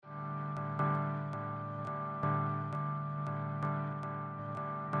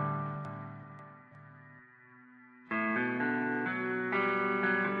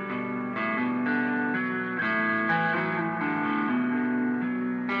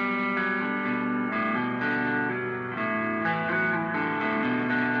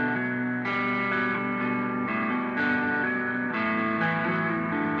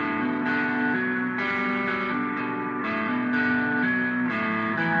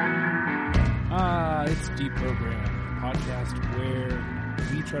It's Deprogram, a podcast where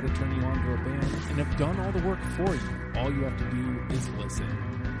we try to turn you on to a band and have done all the work for you. All you have to do is listen.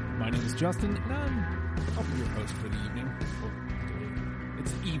 My name is Justin, and I'll be your host for the evening. Well,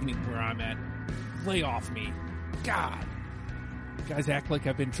 it's evening where I'm at. Lay off me. God. You guys act like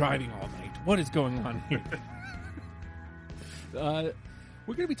I've been driving all night. What is going on here?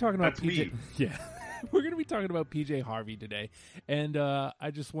 We're going to be talking about PJ. Yeah. We're going to be talking about PJ Harvey today, and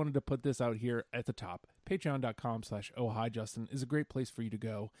I just wanted to put this out here at the top. Patreon.com/ohhijustin is a great place for you to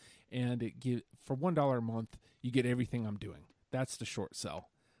go, and for $1 a month, you get everything I'm doing. That's the short sell.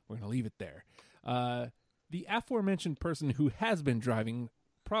 We're going to leave it there. The aforementioned person who has been driving,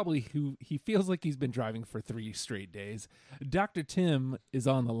 probably who he feels like he's been driving for 3 straight days, Dr. Tim is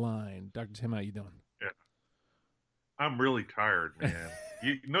on the line. Dr. Tim, how you doing? Yeah. I'm really tired, man.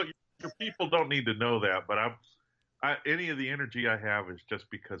 Your people don't need to know that, but any of the energy I have is just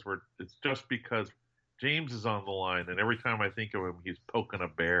because James is on the line, and every time I think of him, he's poking a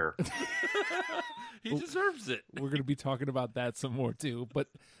bear. He deserves it. We're going to be talking about that some more too. But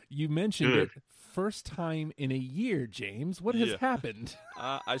you mentioned it, first time in a year, James. What has happened?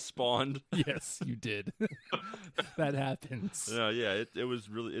 I spawned. Yes, you did. That happens.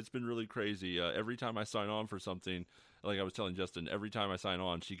 It's been really crazy. Every time I sign on for something, like I was telling Justin, every time I sign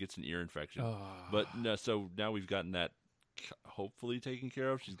on, she gets an ear infection. Oh. But no, so now we've gotten that hopefully taken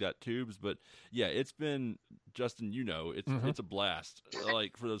care of. She's got tubes, but yeah, it's been, Justin, it's a blast.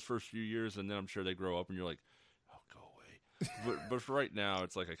 Like for those first few years, and then I'm sure they grow up, and you're like, oh, go away. but for right now,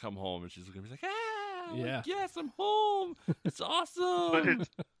 it's like I come home and she's looking at me like, like, yes, I'm home. It's awesome. But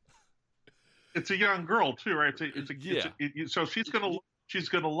it's a young girl too, right? So she's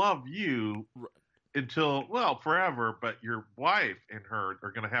gonna love you until, forever. But your wife and her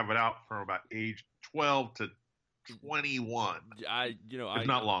are gonna have it out from about age 12 to 21. If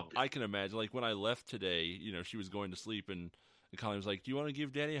not longer. I can imagine. Like when I left today, she was going to sleep, and Colleen was like, "Do you want to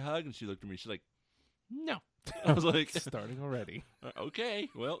give Daddy a hug?" And she looked at me. She's like, "No." I was like, starting already. Okay,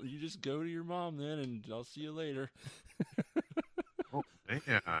 well, you just go to your mom then, and I'll see you later. Oh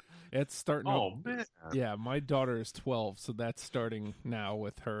man, it's starting. Oh man, yeah. My daughter is 12, so that's starting now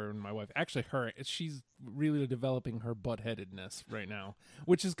with her and my wife. Actually, she's really developing her butt-headedness right now,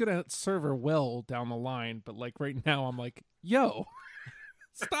 which is gonna serve her well down the line. But like right now, I'm like, yo,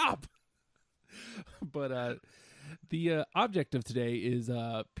 stop. But the object of today is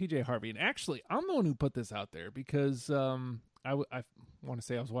PJ Harvey, and actually, I'm the one who put this out there because I want to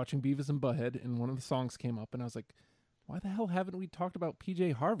say I was watching Beavis and Butthead, and one of the songs came up, and I was like, why the hell haven't we talked about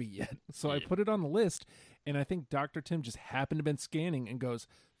PJ Harvey yet? So I put it on the list, and I think Dr. Tim just happened to have been scanning and goes,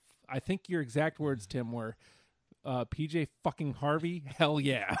 I think your exact words, Tim, were PJ fucking Harvey? Hell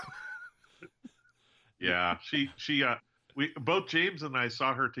yeah. Yeah, we both James and I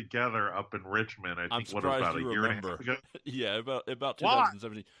saw her together up in Richmond. I think about a year and a half ago. Yeah, about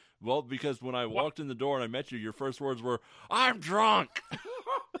 2017. Well, because when I walked in the door and I met you, your first words were, "I'm drunk."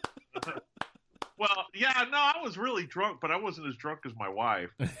 Well, yeah, no, I was really drunk, but I wasn't as drunk as my wife.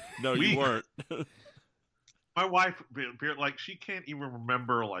 No, you weren't. My wife, like, she can't even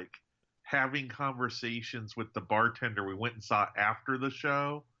remember, like, having conversations with the bartender we went and saw after the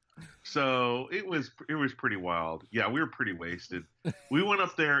show. So it was pretty wild. Yeah, we were pretty wasted. We went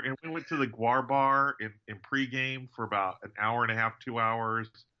up there and we went to the Guar Bar in pregame for about an hour and a half, 2 hours.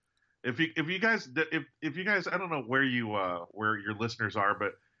 If you guys, I don't know where your listeners are,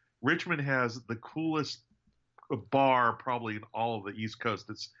 but Richmond has the coolest bar probably in all of the East Coast.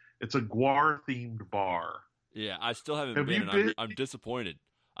 It's a Guar themed bar. Yeah, I still haven't been, and I'm disappointed.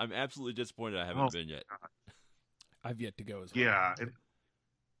 I'm absolutely disappointed I haven't been yet. God. I've yet to go as well. Yeah, and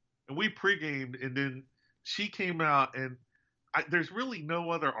we pre-gamed, and then she came out, and there's really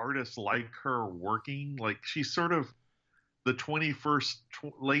no other artist like her working. Like, she's sort of the 21st,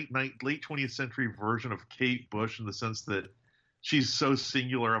 late 20th century version of Kate Bush in the sense that she's so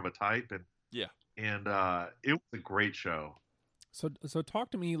singular of a type, and it was a great show. So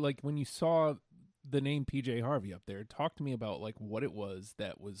talk to me, like, when you saw the name PJ Harvey up there, talk to me about like what it was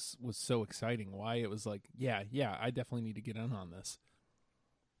that was so exciting, why it was like, yeah, I definitely need to get in on this.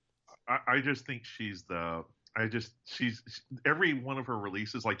 I just think she's every one of her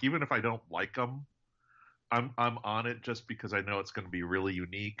releases, like, even if I don't like them, I'm on it just because I know it's going to be really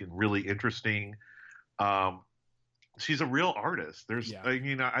unique and really interesting. She's a real artist.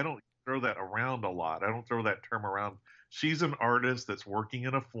 I don't throw that around a lot. I don't throw that term around. She's an artist that's working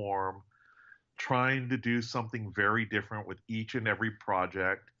in a form, trying to do something very different with each and every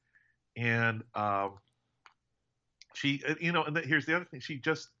project. And she, and here's the other thing.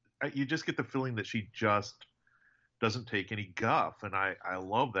 You just get the feeling that she just doesn't take any guff, and I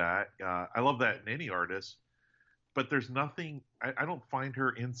love that. I love that in any artist. But there's nothing. I don't find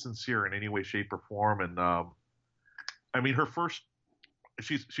her insincere in any way, shape, or form. And I mean, her first,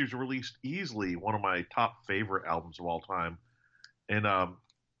 she's released easily one of my top favorite albums of all time, and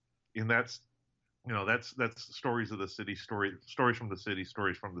that's that's Stories of the City, stories from the city,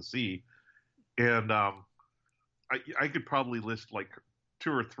 stories from the sea, and I could probably list like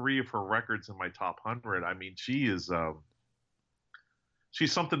two or three of her records in my top 100. I mean, she's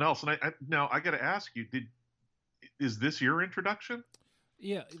something else. And now I got to ask you, is this your introduction?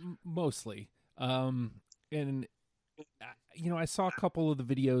 Yeah, mostly. And I saw a couple of the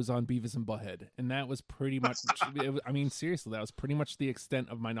videos on Beavis and Butthead, and that was pretty much. I mean, seriously, that was pretty much the extent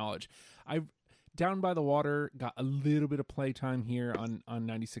of my knowledge. I Down by the Water got a little bit of playtime here on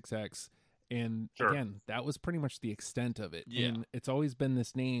 96X, and Sure. again, that was pretty much the extent of it. Yeah. And it's always been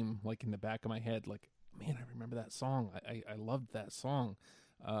this name, like in the back of my head, like, man, I remember that song. I loved that song.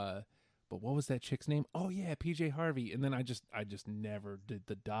 But what was that chick's name? Oh yeah, PJ Harvey. And then I just never did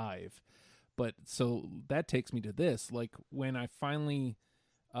the dive. But so that takes me to this. Like when I finally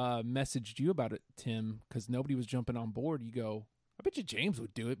messaged you about it, Tim, because nobody was jumping on board, you go, I bet you James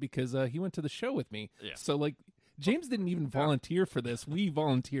would do it because he went to the show with me. Yeah. So like James didn't even volunteer for this. We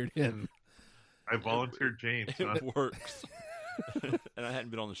volunteered him. I volunteered James. Huh? It works. And I hadn't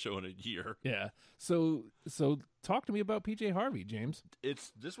been on the show in a year. Yeah. So talk to me about PJ Harvey, James.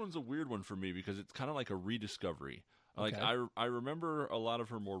 This one's a weird one for me because it's kind of like a rediscovery. Like Okay. I remember a lot of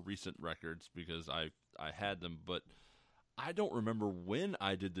her more recent records because I had them, but I don't remember when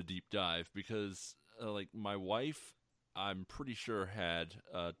I did the deep dive because like my wife, I'm pretty sure had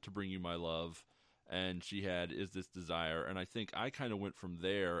To Bring You My Love, and she had Is This Desire, and I think I kind of went from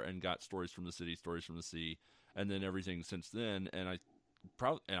there and got Stories from the City, Stories from the Sea, and then everything since then. And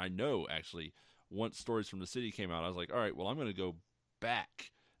I know actually once Stories from the City came out, I was like, all right, well I'm going to go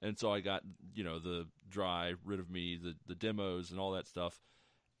back. And so I got, the Dry, Rid of Me, the demos and all that stuff,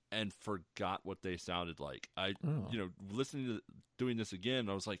 and forgot what they sounded like. Listening to doing this again,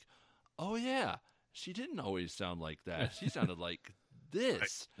 I was like, oh yeah, she didn't always sound like that. She sounded like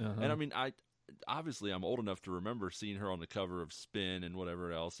this. Uh-huh. And I mean, obviously I'm old enough to remember seeing her on the cover of Spin and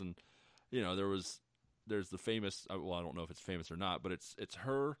whatever else. And, there's the famous, well, I don't know if it's famous or not, but it's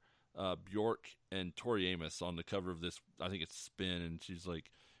her, Bjork and Tori Amos on the cover of this, I think it's Spin, and she's like,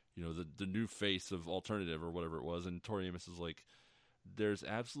 the new face of alternative or whatever it was. And Tori Amos is like, there's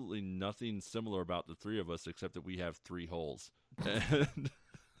absolutely nothing similar about the three of us except that we have three holes. And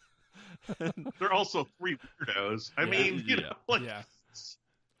They're also three weirdos. I mean, Yeah.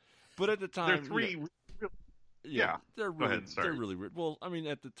 but at the time, they're three. Yeah. they're Go really, ahead, sorry. they're really weird. Well, I mean,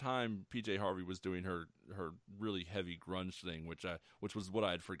 at the time, PJ Harvey was doing her really heavy grunge thing, which was what I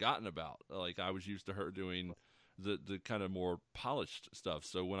had forgotten about. Like I was used to her doing the kind of more polished stuff.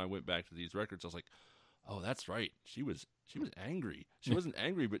 So when I went back to these records, I was like, oh, that's right. She was angry. She wasn't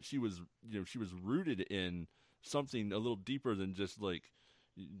angry, but she was rooted in something a little deeper than just like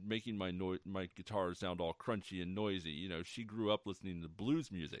making my guitar sound all crunchy and noisy. She grew up listening to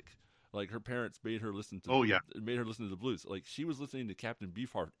blues music. Like her parents made her listen to. Oh, yeah. Made her listen to the blues. Like she was listening to Captain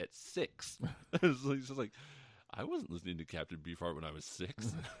Beefheart at 6. It's like, she's like, I wasn't listening to Captain Beefheart when I was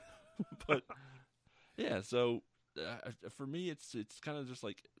 6. But yeah, so for me, it's kind of just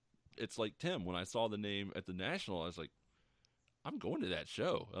like, it's like Tim. When I saw the name at the National, I was like, I'm going to that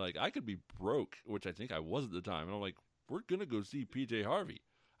show. Like I could be broke, which I think I was at the time, and I'm like, we're gonna go see PJ Harvey.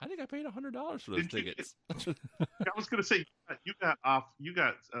 I think I paid $100 for those tickets. I was going to say you got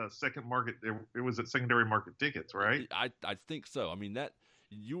second market. It was at secondary market tickets, right? I think so. I mean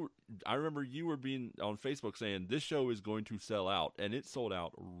I remember you were being on Facebook saying this show is going to sell out, and it sold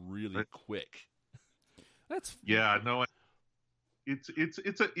out really quick. Yeah, no,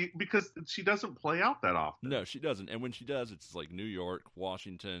 because she doesn't play out that often. No, she doesn't. And when she does, it's like New York,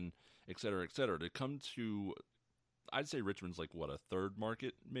 Washington, et cetera, et cetera. To come to, I'd say Richmond's like what, a third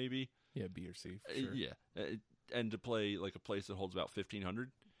market maybe? Yeah, B or C. For sure. Yeah, and to play like a place that holds about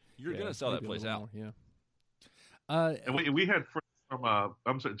 1,500, you're gonna sell that place out. More, yeah. And we had friends from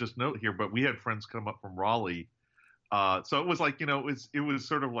I'm sorry, just note here, but we had friends come up from Raleigh. So it was like it was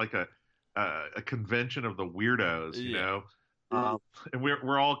sort of like a convention of the weirdos, you know. And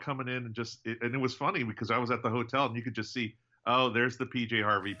we're all coming in and and it was funny because I was at the hotel and you could just see, oh, there's the PJ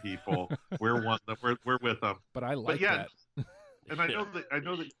Harvey people. We're with them. But I like that. And I know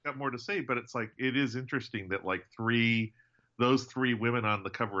that you got more to say, but it's like it is interesting that like those three women on the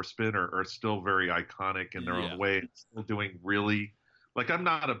cover of Spin are still very iconic in their own way, and still doing really, like, I'm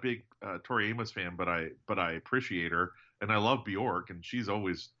not a big Tori Amos fan, but I appreciate her, and I love Bjork, and she's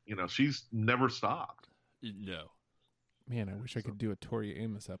always, she's never stopped. No, Man, I wish I could do a Tori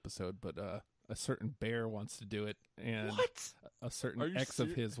Amos episode, but a certain bear wants to do it, and What? a certain ex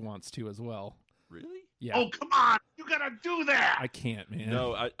of his wants to as well. Really? Yeah. Oh, come on! You gotta do that. I can't, man.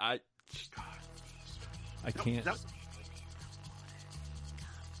 No, I can't.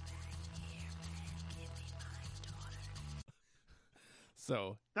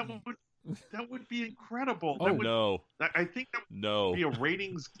 So that would be incredible. Oh, that would, no. I think that would be a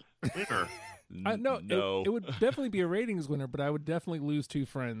ratings winner. No. It would definitely be a ratings winner, but I would definitely lose 2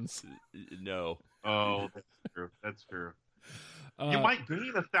 friends. No. Oh, that's true. That's true. You might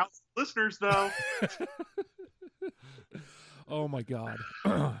gain 1,000 listeners, though. Oh my God,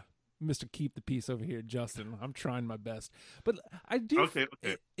 Mr. Keep the Peace over here, Justin. I'm trying my best, but I do. Okay.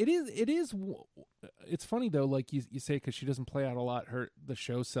 It is. It's funny though, like you say, because she doesn't play out a lot. The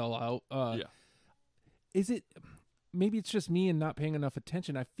show sell out. Yeah. Is it? Maybe it's just me and not paying enough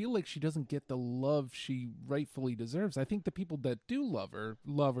attention. I feel like she doesn't get the love she rightfully deserves. I think the people that do love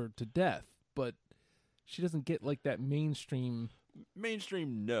her to death, but she doesn't get like that mainstream.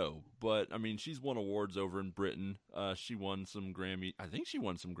 Mainstream, no, but I mean, she's won awards over in Britain. She won some Grammy. I think she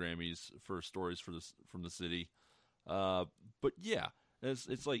won some Grammys for stories from the city. But yeah,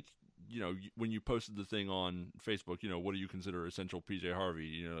 it's like, when you posted the thing on Facebook, what do you consider essential PJ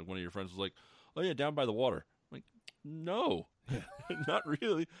Harvey? Like one of your friends was like, "Oh yeah, Down by the Water." I'm like, no, not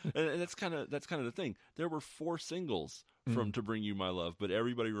really. And that's kind of the thing. There were 4 singles from To Bring You My Love, but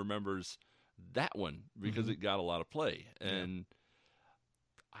everybody remembers that one because it got a lot of play. And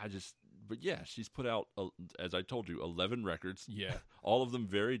but yeah, she's put out, as I told you, 11 records. Yeah. All of them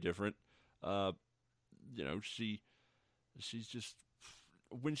very different. She's just,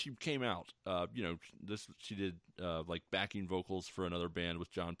 when she came out, she did like backing vocals for another band with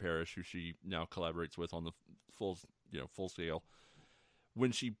John Parrish, who she now collaborates with on the full scale.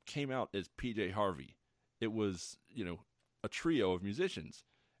 When she came out as PJ Harvey, it was, a trio of musicians.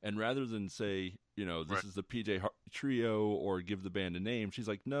 And rather than say, this is the PJ trio or give the band a name, she's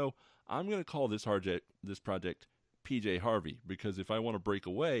like, no, I'm going to call this project PJ Harvey, because if I want to break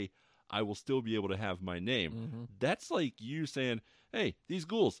away, I will still be able to have my name. Mm-hmm. That's like you saying, hey, these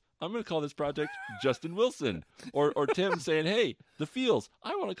ghouls, I'm going to call this project Justin Wilson. Or Tim saying, hey, the Feels,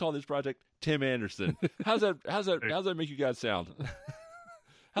 I want to call this project Tim Anderson. How's that make you guys sound?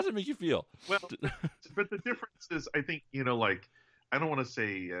 How's it make you feel? Well, but the difference is, I think, I don't want to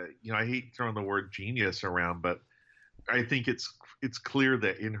say, I hate throwing the word genius around, but I think it's clear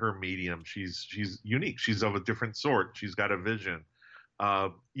that in her medium, she's unique. She's of a different sort. She's got a vision. I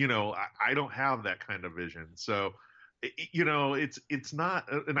don't have that kind of vision. So, it's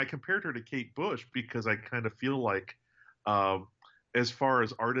not, and I compared her to Kate Bush because I kind of feel like, as far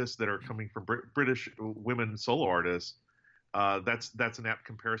as artists that are coming from British women solo artists, that's an apt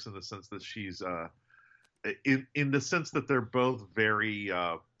comparison in the sense that she's, in the sense that they're both very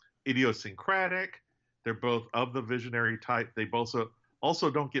idiosyncratic. They're both of the visionary type. They also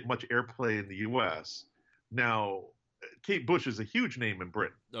don't get much airplay in the U.S. Now, Kate Bush is a huge name in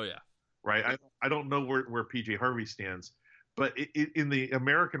Britain. Oh yeah, right. I don't know where PJ Harvey stands, but in the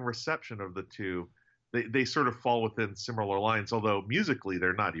American reception of the two, they sort of fall within similar lines. Although musically,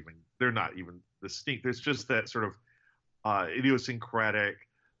 they're not even distinct. There's just that sort of idiosyncratic.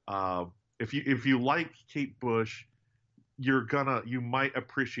 If you like Kate Bush, you might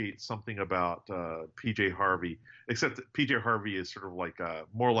appreciate something about PJ Harvey. Except that PJ Harvey is sort of like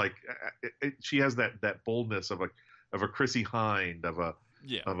more like she has that boldness of a Chrissy Hind, of a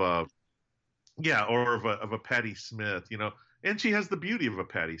Patti Smith, and she has the beauty of a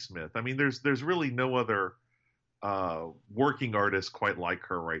Patti Smith. I mean, there's really no other working artist quite like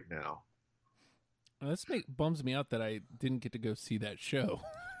her right now. This bums me out that I didn't get to go see that show.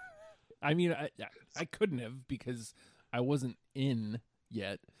 I mean, I couldn't have because I wasn't in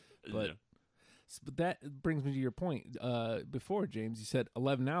yet, but Yeah. but that brings me to your point. Before, James, you said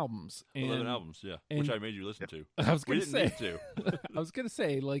 11 albums. 11 albums, yeah, which I made you listen to. I was We going to didn't say, need to. I was going to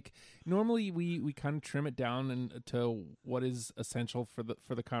say, like, normally we kind of trim it down to what is essential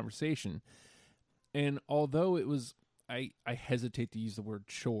for the conversation. And although it was, I hesitate to use the word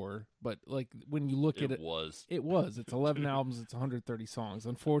chore, but like when you look at it, it's 11 albums, it's 130 songs.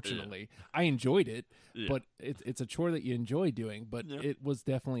 Unfortunately, I enjoyed it, but it's a chore that you enjoy doing, but it was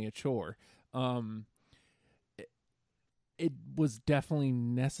definitely a chore. It was definitely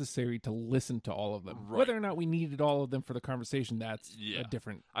necessary to listen to all of them. Right. Whether or not we needed all of them for the conversation, that's a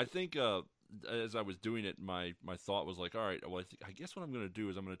different. I think as I was doing it, my thought was like, all right, well, I guess what I'm going to do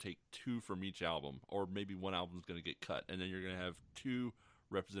is I'm going to take 2 from each album, or maybe one album is going to get cut, and then you're going to have 2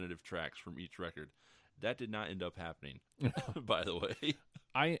 representative tracks from each record. That did not end up happening, by the way.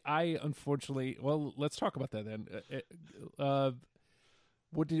 I unfortunately, well, let's talk about that then.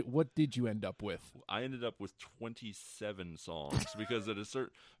 What did you end up with? I ended up with 27 songs because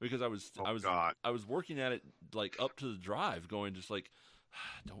because I was working at it like up to the drive, going just like,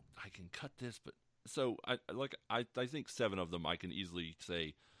 I can cut this, but so I think 7 of them I can easily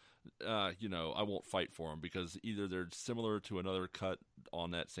say, I won't fight for them because either they're similar to another cut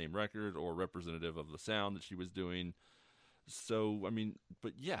on that same record or representative of the sound that she was doing. So, I mean,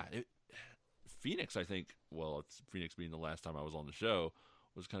 but yeah, Phoenix, I think, it's Phoenix being the last time I was on the show,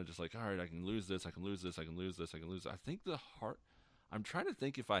 was kind of just like, all right, I can lose this, I can lose this, I can lose this, I can lose this. I think I'm trying to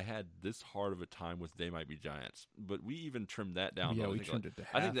think if I had this hard of a time with They Might Be Giants, but we even trimmed that down. Yeah, we trimmed it to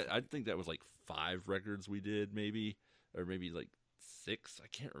half. I think that was like 5 records we did, maybe, or maybe like 6. I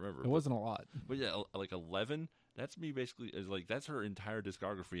can't remember. It wasn't a lot. But yeah, like 11. That's me basically. Is like that's her entire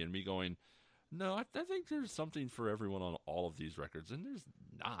discography, and me going, no, I think there's something for everyone on all of these records, and there's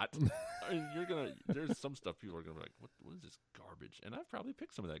not. I mean, there's some stuff people are gonna be like, what is this garbage? And I've probably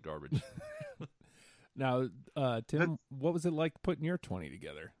picked some of that garbage. Now, Tim, what was it like putting your 20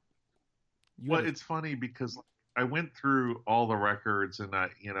 together? It's funny because I went through all the records, and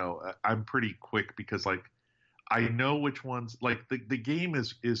I'm pretty quick because like I know which ones. Like the game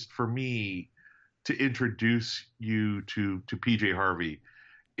is for me to introduce you to PJ Harvey.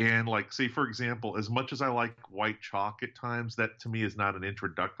 And like, say, for example, as much as I like White Chalk at times, that to me is not an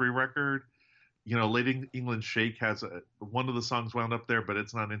introductory record. Late England Shake has one of the songs wound up there, but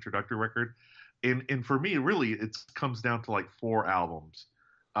it's not an introductory record. And for me, really, it comes down to like 4 albums,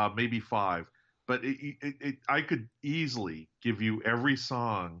 maybe 5. But I could easily give you every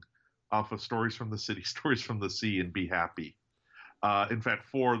song off of Stories from the City, Stories from the Sea, and be happy. In fact,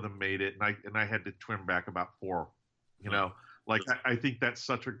 4 of them made it, and I had to trim back about 4. Like I think that's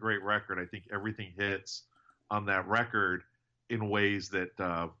such a great record. I think everything hits on that record in ways that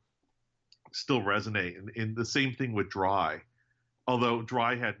still resonate. And the same thing with Dry. Although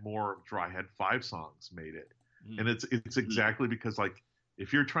Dry had 5 songs made it, and it's exactly because like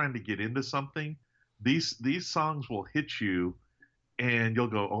if you're trying to get into something, these songs will hit you, and you'll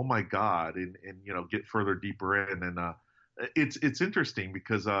go, oh my god, and get further deeper in. And it's interesting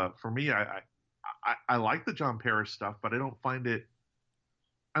because for me, I like the John Parrish stuff, but I don't find it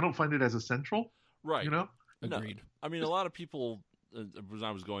as essential. Right. Agreed. No, I mean, a lot of people, when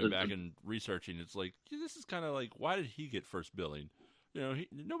I was going back and researching, it's like, this is kind of like, why did he get first billing?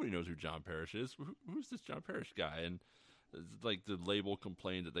 Nobody knows who John Parrish is. Who's this John Parrish guy? And like the label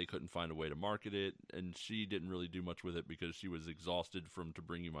complained that they couldn't find a way to market it, and she didn't really do much with it because she was exhausted from To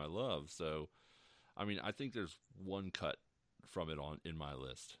Bring You My Love. So, I mean, I think there's one cut from it in my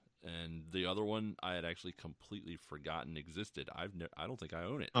list. And the other one I had actually completely forgotten existed. I don't think I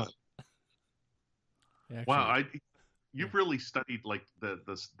own it. Actually, wow, you've really studied like the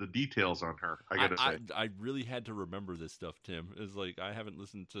details on her. I gotta say, I really had to remember this stuff. Tim, is like I haven't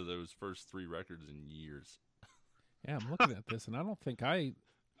listened to those first 3 records in years. Yeah, I'm looking at this, and I don't think I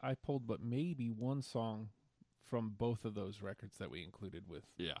pulled but maybe one song from both of those records that we included with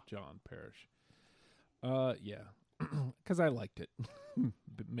John Parrish. Yeah. Because I liked it,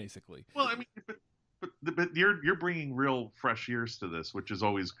 basically. Well, I mean, but you're bringing real fresh ears to this, which is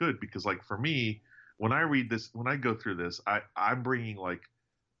always good because, like, for me, when I read this, when I go through this, I'm bringing like,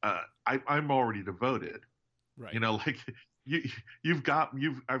 I'm already devoted, right? Like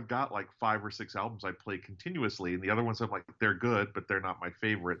I've got like 5 or 6 albums I play continuously, and the other ones I'm like, they're good, but they're not my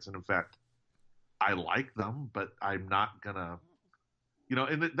favorites, and in fact, I like them, but I'm not gonna.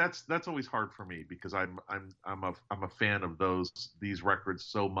 And that's always hard for me because I'm a fan of these records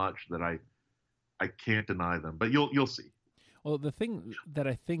so much that I can't deny them. But you'll see. Well, the thing that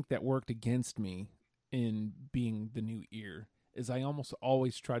I think that worked against me in being the new ear is I almost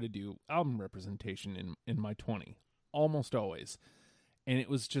always try to do album representation in my 20, almost always, and it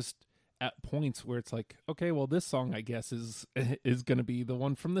was just at points where it's like, okay, well, this song I guess is going to be the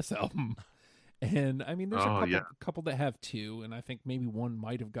one from this album. And I mean, there's a couple that have 2, and I think maybe one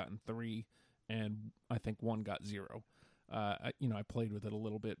might have gotten 3, and I think one got 0. I played with it a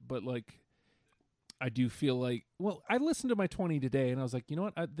little bit, but like, I do feel like, well, I listened to my 20 today, and I was like, you know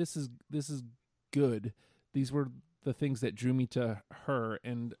what, this is good. These were the things that drew me to her,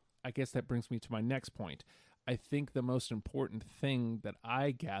 and I guess that brings me to my next point. I think the most important thing that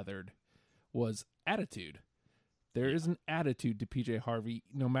I gathered was attitude. There is an attitude to PJ Harvey,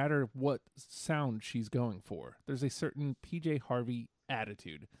 no matter what sound she's going for. There's a certain PJ Harvey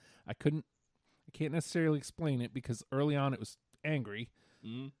attitude. I can't necessarily explain it because early on it was angry,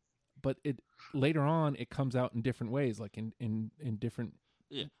 but later on it comes out in different ways, like in different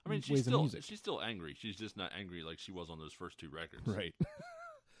Yeah, I mean, ways of music. she's still angry. She's just not angry like she was on those first 2 records. Right.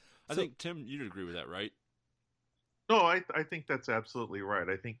 I think Tim, you'd agree with that, right? No, I think that's absolutely right.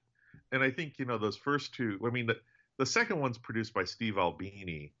 I think those first 2. I mean, the second one's produced by Steve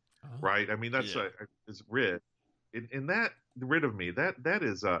Albini, right? I mean, that's is Rid, in that Rid of Me. That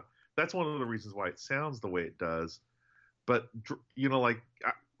is that's one of the reasons why it sounds the way it does. But like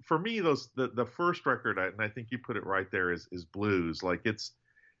for me, the first record, and I think you put it right there, is blues. Like it's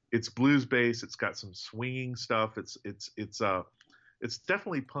blues based. It's got some swinging stuff. It's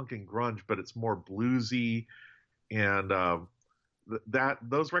definitely punk and grunge, but it's more bluesy. And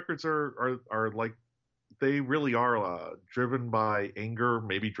those records are like, they really are driven by anger,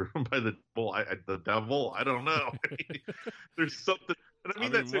 maybe driven by the devil. I don't know. I mean, there's something. And I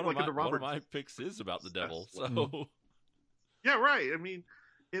mean that's it. Like in the Robert. One of my picks is about the devil. So yeah, right. I mean,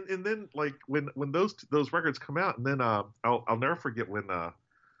 and then like when those records come out, and then I'll never forget when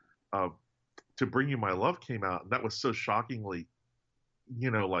To Bring You My Love came out, and that was so shockingly,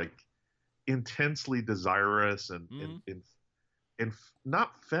 like intensely desirous and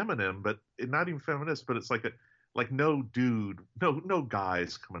not feminine, but not even feminist, but it's like no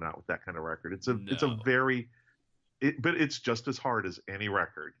guys coming out with that kind of record. It's a very, but it's just as hard as any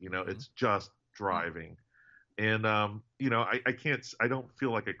record. It's just driving, and I don't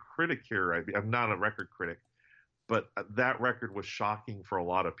feel like a critic here. I'm not a record critic, but that record was shocking for a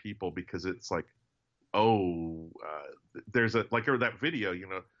lot of people because it's like, there's that video,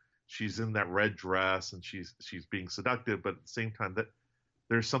 she's in that red dress and she's being seductive, but at the same time that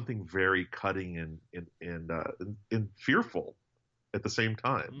there's something very cutting and fearful at the same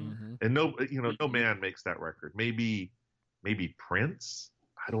time. And no man makes that record. Maybe Prince.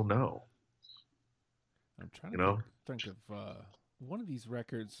 I don't know. I'm trying to think of one of these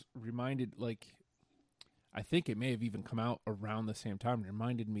records reminded, like, I think it may have even come out around the same time. It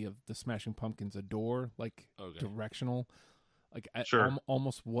reminded me of the Smashing Pumpkins' Adore, like directional. Like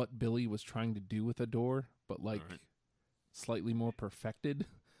almost what Billy was trying to do with Adore, but like slightly more perfected.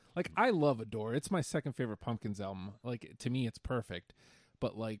 Like I love Adore. It's my second favorite Pumpkins album. Like to me, it's perfect,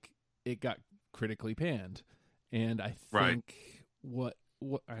 but like it got critically panned, and I think what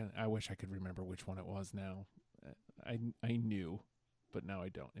I wish I could remember which one it was now. I knew, but now I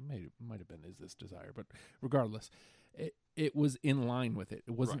don't. It might have been Is This Desire, but regardless, it was in line with it.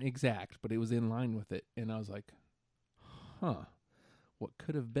 It wasn't exact, but it was in line with it, and I was like, what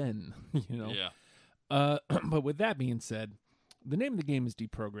could have been, Yeah. But with that being said, the name of the game is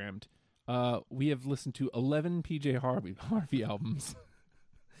Deprogrammed. We have listened to 11 PJ Harvey albums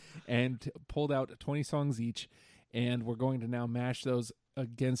and pulled out 20 songs each, and we're going to now mash those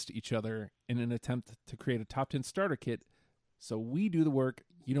against each other in an attempt to create a top 10 starter kit. So we do the work,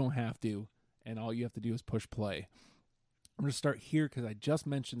 you don't have to, and all you have to do is push play. I'm going to start here because I just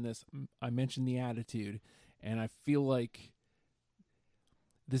mentioned this. I mentioned The Attitude. And I feel like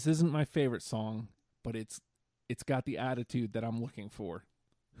this isn't my favorite song, but it's got the attitude that I'm looking for.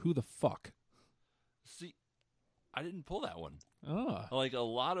 Who the fuck? See, I didn't pull that one. Oh. Like a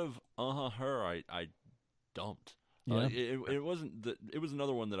lot of her, I dumped. Yeah. It wasn't it was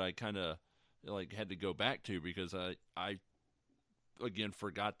another one that I kind of like had to go back to because I again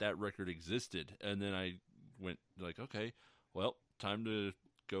forgot that record existed, and then I went like, okay, well, time to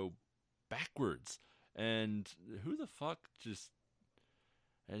go backwards. And who the fuck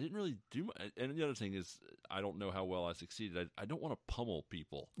I didn't really do much. And the other thing is, I don't know how well I succeeded. I don't want to pummel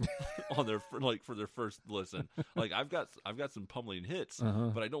people on for their first listen. Like I've got some pummeling hits,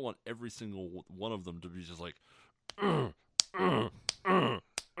 but I don't want every single one of them to be just like,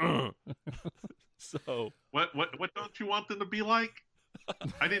 So what don't you want them to be like?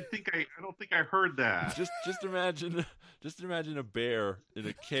 I don't think I heard that. Just imagine a bear in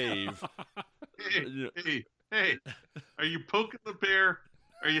a cave. Hey! Are you poking the bear?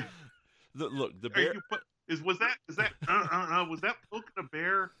 Are you? Look, the bear. Was that poking a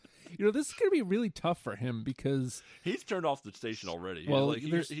bear? This is gonna be really tough for him because he's turned off the station already. Well, like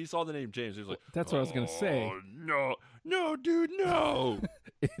he saw the name James. He was like, "That's what I was gonna say." No, dude, no.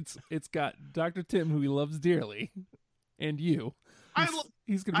 It's got Dr. Tim, who he loves dearly, and you.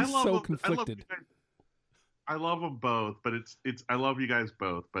 He's gonna be so conflicted. I love them both, but it's I love you guys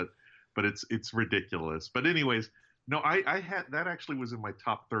both, but it's ridiculous. But anyways, no, I had that actually was in my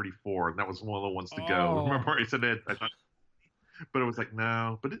top 34, and that was one of the ones to go. Remember I said that? I thought, but it was like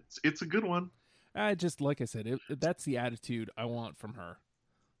no, but it's a good one. I just like I said, that's the attitude I want from her.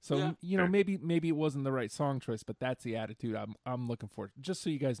 So yeah, maybe it wasn't the right song choice, but that's the attitude I'm looking for. Just so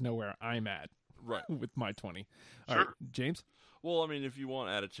you guys know where I'm at, right, with my 20. Sure. All right, James. Well, I mean, if you want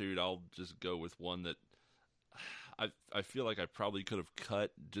attitude, I'll just go with one that I feel like I probably could have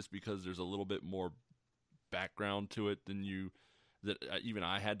cut just because there's a little bit more background to it than even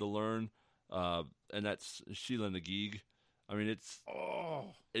I had to learn. And that's Sheila Nageeg. I mean,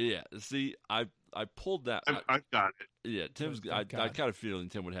 yeah. See, I pulled that. I've got it. Yeah, Tim's. I got a feeling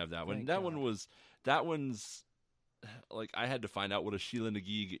Tim would have that one. That one's like I had to find out what a Sheila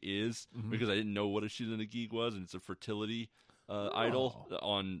Nageeg is because I didn't know what a Sheila Nageeg was, and it's a fertility idol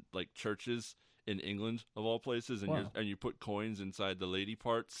on like churches in England of all places, and you put coins inside the lady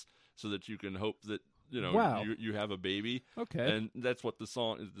parts so that you can hope that you have a baby. Okay, and that's what the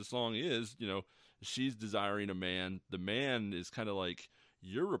song is. She's desiring a man. The man is kind of like,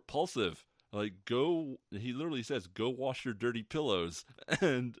 you're repulsive. Like, go. He literally says, "Go wash your dirty pillows,"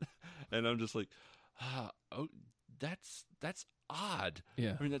 and I'm just like, oh, that's odd.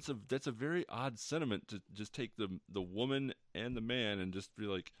 Yeah, I mean, that's a very odd sentiment to just take the woman and the man and just be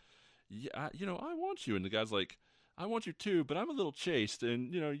like, yeah, I want you, and the guy's like, I want you too, but I'm a little chaste,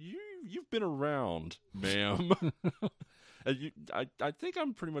 and you've been around, ma'am. And I think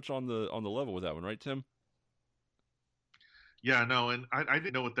I'm pretty much on the level with that one, right, Tim? Yeah, no, and I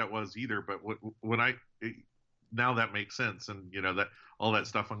didn't know what that was either. But now that makes sense, and that all that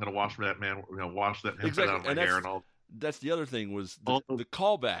stuff. I'm going to wash that man, wash that man out of my hair and all. That's the other thing was the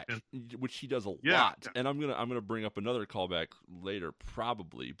callback, which she does a lot, and I'm gonna bring up another callback later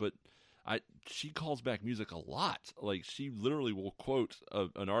probably, but she calls back music a lot. Like she literally will quote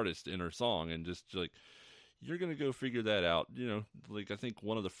an artist in her song and just like, you're going to go figure that out. Like I think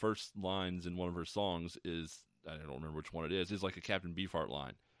one of the first lines in one of her songs is, I don't remember which one it is like a Captain Beefheart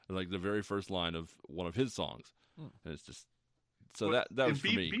line. Like the very first line of one of his songs. And it's just, so that was for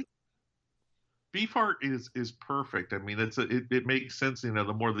me. Beefheart is perfect. I mean, it makes sense.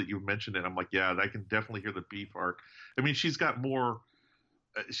 The more that you mentioned it, I'm like, yeah, I can definitely hear the Beefheart. I mean, she's got more,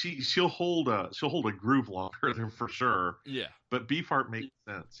 she'll hold a groove longer than for sure. Yeah. But Beefheart makes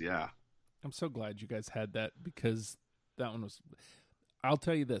sense. Yeah. I'm so glad you guys had that because that one was. I'll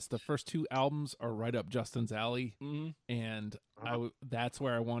tell you this: the first two albums are right up Justin's alley, and that's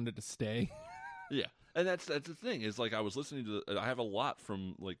where I wanted to stay. Yeah, and that's the thing is like I was listening to. I have a lot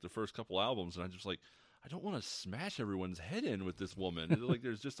from like the first couple albums, and I'm just like, I don't want to smash everyone's head in with this woman. Like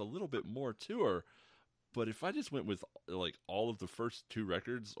there's just a little bit more to her. But if I just went with like all of the first two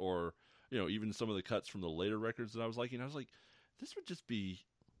records, or even some of the cuts from the later records that I was liking, I was like, this would just be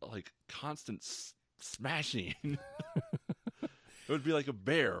like constant smashing. It would be like a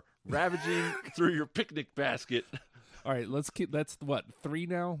bear ravaging through your picnic basket. All right, that's what, 3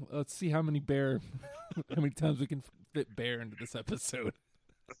 now? Let's see how many times we can fit bear into this episode.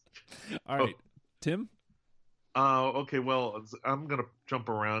 All right, Tim? Okay, well, I'm going to jump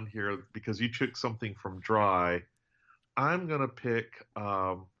around here because you took something from Dry. I'm going to pick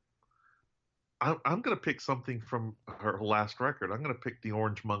I'm going to pick something from her last record. I'm going to pick The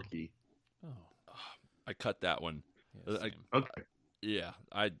Orange Monkey. Oh. I cut that one. Yeah, okay. Yeah,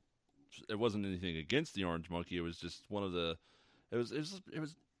 it wasn't anything against The Orange Monkey. It was just one of the it was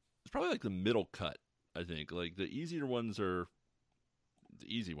probably like the middle cut, I think. Like the easier ones are the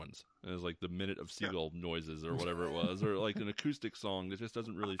easy ones. It was like the Minute of Seagull noises or whatever it was, or like an acoustic song that just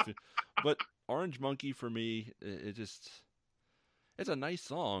doesn't really fit. But Orange Monkey for me, it's a nice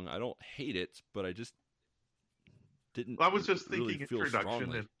song. I don't hate it, but I just didn't. I was just really thinking feel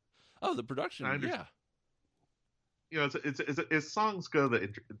introduction. strongly. The production, yeah. It's as songs go that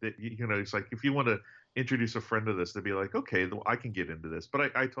it's like if you want to introduce a friend to this, to be like, okay, I can get into this,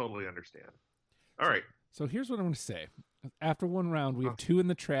 but I totally understand. All right. So here's what I'm going to say. After one round, we have 2 in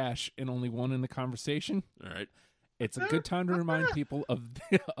the trash and only 1 in the conversation. All right. It's a good time to remind people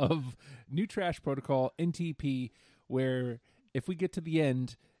of New Trash Protocol, NTP, where if we get to the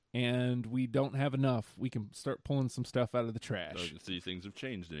end and we don't have enough, we can start pulling some stuff out of the trash. So you can see things have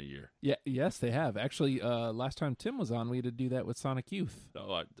changed in a year. Yeah, yes, they have. Actually, last time Tim was on, we had to do that with Sonic Youth.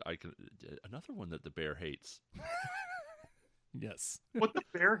 Oh, I can. Another one that the bear hates. Yes. What, the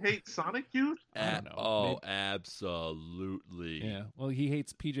bear hates Sonic Youth? I don't know. Oh, Maybe. absolutely. Yeah. Well, he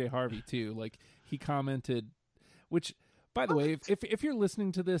hates PJ Harvey too. Like he commented, which, by the way, if you're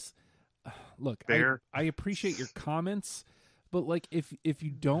listening to this, look, I appreciate your comments. But like, if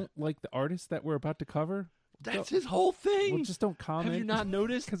you don't like the artist that we're about to cover, that's his whole thing. Well, just don't comment. Have you not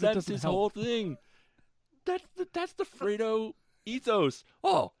noticed? Because that's his whole thing. That's the Fredo ethos.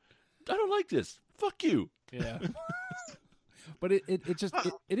 Oh, I don't like this. Fuck you. Yeah. But it just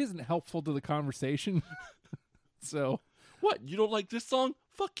isn't helpful to the conversation. So what? You don't like this song?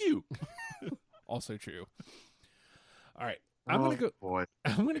 Fuck you. Also true. All right, I'm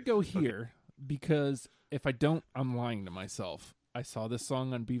gonna go here because if I don't, I'm lying to myself. I saw this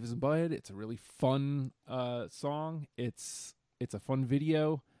song on Beavis and Butthead. It's a really fun song. It's a fun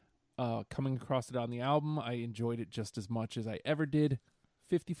video. Coming across it on the album, I enjoyed it just as much as I ever did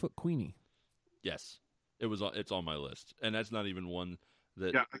 50 Foot Queenie. Yes, it's on my list, and that's not even one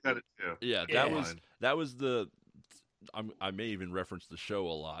that. Yeah, I got it too. Yeah, that was the. I may even reference the show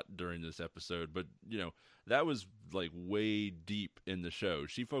a lot during this episode, but that was like way deep in the show.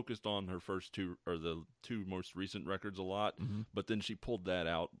 She focused on her first two or the two most recent records a lot, but then she pulled that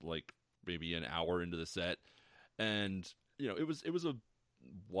out like maybe an hour into the set, and it was a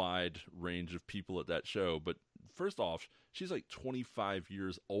wide range of people at that show. But first off, she's like 25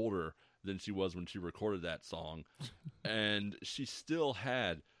 years older than she was when she recorded that song, and she still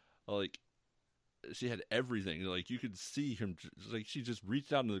had she had everything. Like you could see him, like she just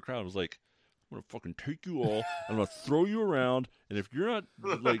reached out into the crowd and was like, "I'm gonna fucking take you all. I'm gonna throw you around, and if you're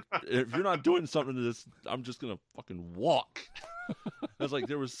not doing something to this, I'm just gonna fucking walk." I was like,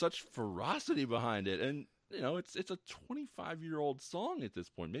 there was such ferocity behind it, and it's a 25-year-old song at this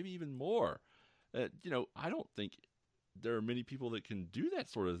point, maybe even more. I don't think there are many people that can do that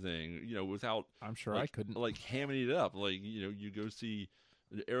sort of thing, without. I'm sure I couldn't. Like hamming it up, like you go see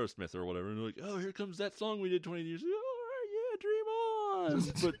Aerosmith or whatever, and they're like, "Oh, here comes that song we did 20 years ago. Oh, yeah, dream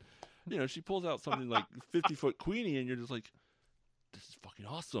on." But she pulls out something like 50 Foot Queenie, and you're just like, "This is fucking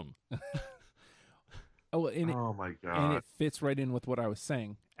awesome." Oh my god! And it fits right in with what I was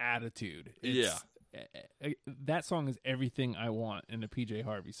saying. Attitude. That song is everything I want in a PJ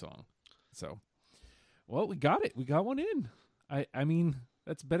Harvey song. So, well, we got it. We got one in. I mean,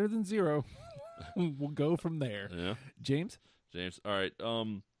 that's better than zero. We'll go from there. Yeah, James. All right.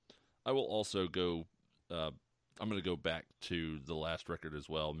 I will also go. I'm going to go back to the last record as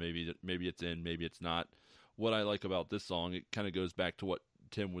well. Maybe it's in, maybe it's not. What I like about this song, it kind of goes back to what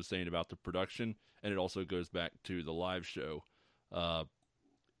Tim was saying about the production, and it also goes back to the live show, and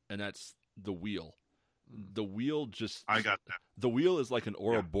that's The Wheel. The Wheel I got that. The Wheel is like an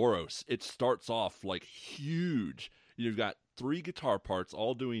Ouroboros. Yeah. It starts off like huge. You've got 3 guitar parts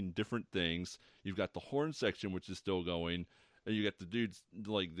all doing different things. You've got the horn section, which is still going. And you got the dudes,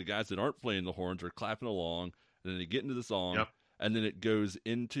 like the guys that aren't playing the horns are clapping along. And then they get into the song. Yep. And then it goes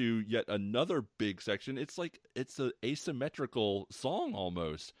into yet another big section. It's like it's an asymmetrical song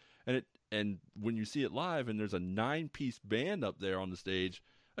almost. And when you see it live and there's a 9-piece band up there on the stage,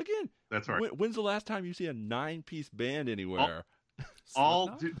 again, that's right. When's the last time you see a 9-piece band anywhere?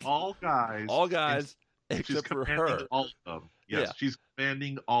 All guys. All guys. Except for her. All of them. Yes, yeah. She's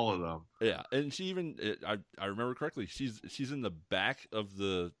commanding all of them. Yeah, and she even, I remember correctly, she's in the back of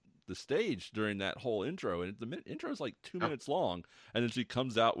the stage during that whole intro, and the intro is like 2 minutes long, and then she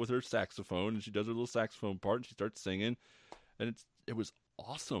comes out with her saxophone, and she does her little saxophone part, and she starts singing, and it was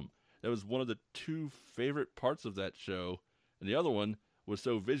awesome. That was one of the 2 favorite parts of that show, and the other one was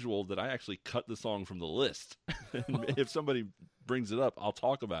so visual that I actually cut the song from the list. And if somebody brings it up, I'll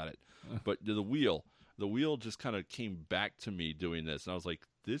talk about it. But The Wheel just kind of came back to me doing this, and I was like,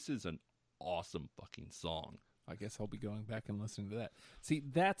 this is an awesome fucking song. I guess I'll be going back and listening to that. See,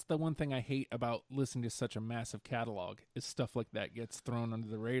 that's the one thing I hate about listening to such a massive catalog, is stuff like that gets thrown under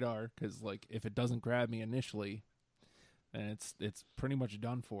the radar, because like if it doesn't grab me initially, then it's pretty much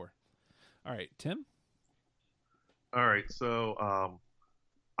done for. All right, Tim? All right, so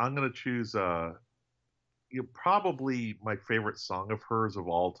I'm going to choose probably my favorite song of hers of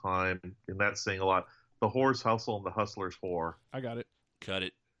all time, and that's saying a lot. The Whore's Hustle and the Hustler's Whore. I got it. Cut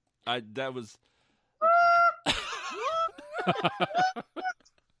it. That was.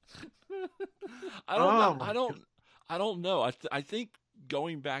 I don't know. I think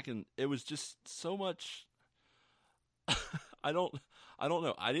going back, and it was just so much. I don't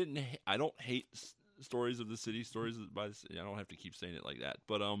know. I don't hate stories of the city, stories by the city. I don't have to keep saying it like that,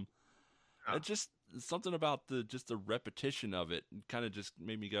 but it just something about the repetition of it kind of just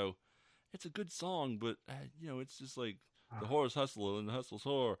made me go, it's a good song, but it's just like the Whore's Hustler and the Hustler's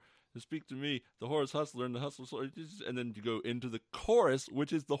Whore. Speak to me, the Whore's Hustler and the Hustler's Whore. And then you go into the chorus,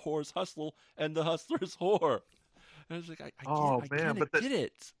 which is the Whore's Hustle and the Hustler's Whore. And I was like, I get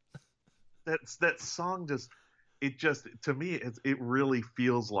it. That song to me, it really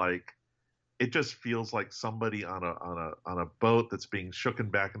feels like, it just feels like somebody on a boat that's being shooken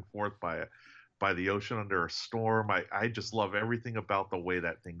back and forth by the ocean under a storm. I just love everything about the way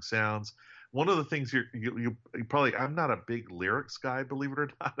that thing sounds. One of the things you probably, I'm not a big lyrics guy, believe it or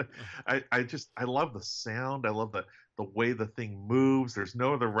not. I love the sound. I love the way the thing moves. There's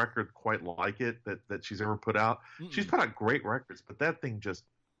no other record quite like it that she's ever put out. Mm-mm. She's put out great records, but that thing just,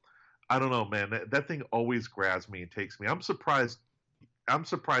 I don't know, man. That thing always grabs me and takes me. I'm surprised I'm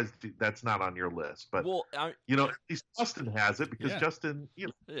surprised that's not on your list. But Well, at least Justin has it because Yeah. Justin,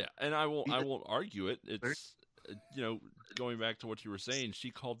 yeah, and I won't argue it. There- It's going back to what you were saying.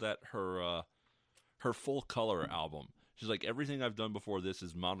 She called that her full color album. She's like, everything I've done before this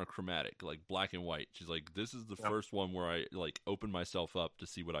is monochromatic, like black and white. She's like, this is the Yep. first one where I like open myself up to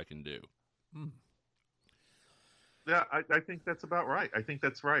see what I can do. Yeah, I think that's about right. I think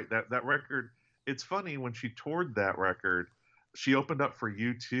that's right. That record. It's funny when she toured that record, she opened up for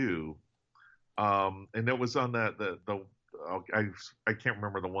U2, and it was on the I can't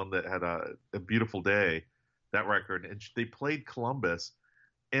remember the one that had a Beautiful Day, that record, and they played Columbus,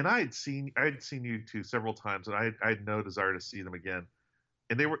 and I had seen U2 several times, and I had no desire to see them again,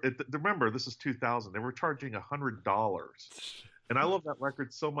 and they were remember this is 2000, they were charging $100. And I love that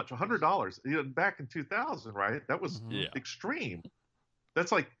record so much. $100, back in 2000, right? That was Yeah. extreme. That's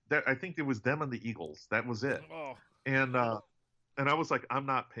like that. I think it was them and the Eagles. That was it. Oh. And I was like, I'm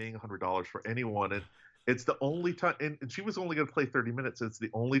not paying $100 for anyone. And it's the only time. And she was only going to play 30 minutes. It's the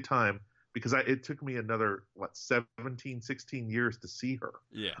only time because it took me another 17, 16 years to see her.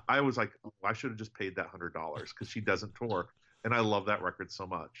 Yeah. I was like, I should have just paid that $100 because she doesn't tour, and I love that record so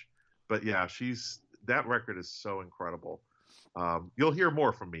much. But yeah, that record is so incredible. You'll hear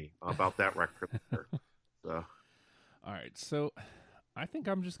more from me about that record later. So. All right, so I think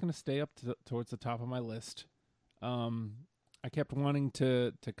I'm just going to stay up towards the top of my list. I kept wanting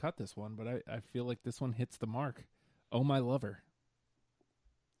to cut this one, but I feel like this one hits the mark. Oh, My Lover.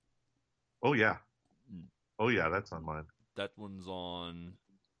 Oh yeah, that's on mine. That one's on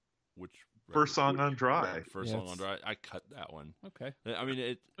which First song on Dry. First song on Dry. I cut that one. Okay. I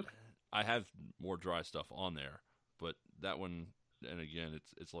mean, I have more Dry stuff on there, but that one, and again,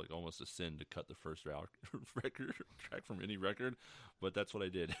 it's like almost a sin to cut the first record track from any record, but that's what I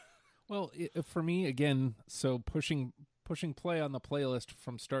did. Well, for me, again, so pushing play on the playlist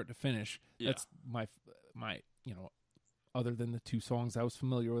from start to finish. Yeah. That's my other than the two songs I was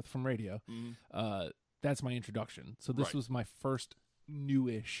familiar with from radio. Mm-hmm. That's my introduction. So this Right. was my first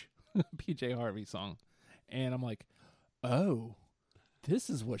newish PJ Harvey song, and I'm like, oh, this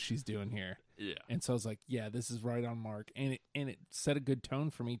is what she's doing here. Yeah. And so I was like, yeah, this is right on mark. And it set a good tone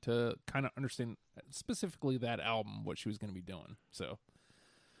for me to kind of understand specifically that album, what she was going to be doing. So,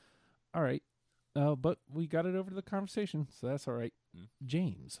 all right. But we got it over to the conversation, so that's all right.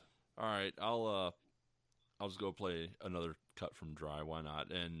 James. All right. I'll just go play another cut from Dry. Why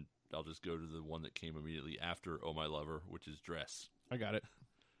not? And I'll just go to the one that came immediately after Oh My Lover, which is Dress. I got it.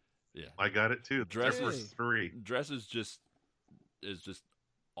 Yeah. I got it too. Dress There were is- 3. Dress is just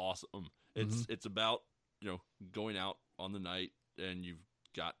awesome. It's about, going out on the night and you've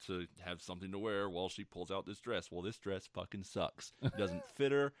got to have something to wear while she pulls out this dress. Well, this dress fucking sucks. It doesn't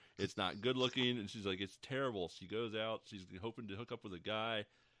fit her. It's not good looking. And she's like, it's terrible. She goes out. She's hoping to hook up with a guy,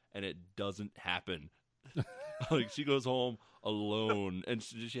 and it doesn't happen. Like, she goes home alone, and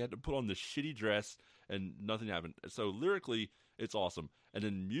she had to put on this shitty dress, and nothing happened. So lyrically, it's awesome. And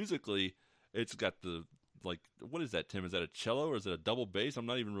then musically, it's got the, like, what is that, Tim? Is that a cello or is it a double bass? I'm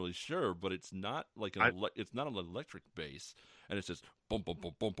not even really sure, but it's not like it's not an electric bass, and it's just boom, boom,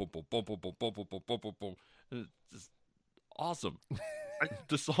 boom, boom, boom, boom, boom, boom, boom, boom, boom, boom, boom, boom, boom, and it's just awesome.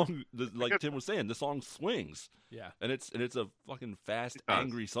 The song, like Tim was saying, the song swings, Yeah. and it's a fucking fast, It does.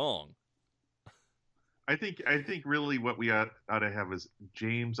 angry song. I think really what we ought to have is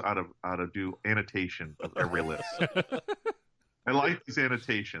James ought to do annotation of every list. I like these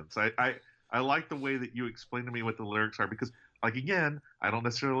annotations. I like the way that you explain to me what the lyrics are because, like, again, I don't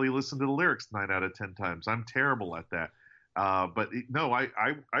necessarily listen to the lyrics 9 out of 10 times. I'm terrible at that. I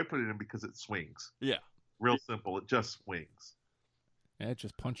put it in because it swings. Yeah. Real simple. It just swings. Yeah, it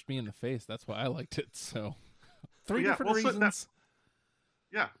just punched me in the face. That's why I liked it. So, 3 Yeah, different well, so reasons.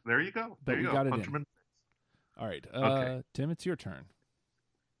 Yeah, there you go. But There you we go. got it Punch in. 'em in. All right. Okay. Tim, it's your turn.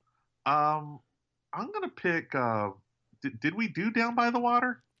 I'm gonna pick. Did we do Down by the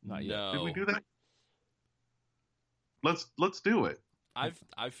Water? Not yet. No. Did we do that? Let's do it.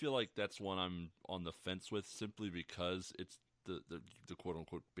 I feel like that's one I'm on the fence with simply because it's the quote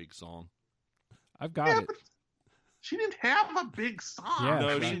unquote big song. I've got Yeah, it. but she didn't have a big song. Yeah, No,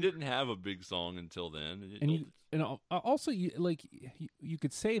 right. she didn't have a big song until then. And also, you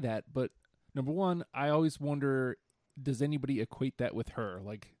could say that, but number one, I always wonder, does anybody equate that with her?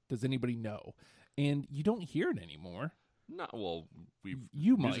 Like, does anybody know? And you don't hear it anymore. Not well.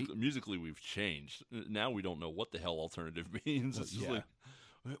 You might. Musically, we've changed. Now we don't know what the hell alternative means. It's just Yeah. like,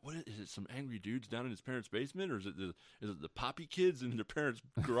 what is it? Some angry dudes down in his parents' basement, or is it the Poppy kids in their parents'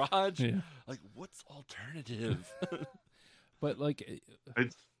 garage? Yeah. Like, what's alternative? But like,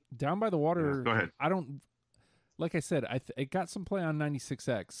 It's- Down by the Water. Yeah, go ahead. I don't like I said, it got some play on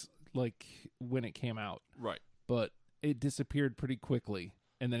 96X, like when it came out, Right. but it disappeared pretty quickly,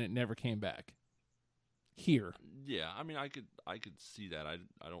 and then it never came back. Here, Yeah, I mean, I could see that. I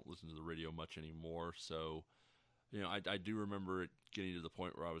don't listen to the radio much anymore, so I do remember it getting to the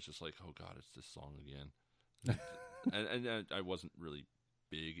point where I was just like, oh god, it's this song again, and I wasn't really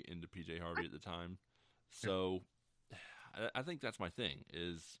big into PJ Harvey at the time, so I think that's my thing.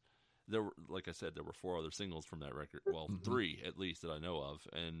 Is there were, like I said, there were 4 other singles from that record. Well, 3 at least that I know of,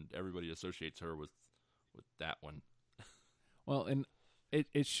 and everybody associates her with that one. well, and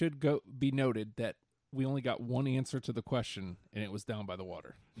it should be noted that we only got one answer to the question, and it was Down by the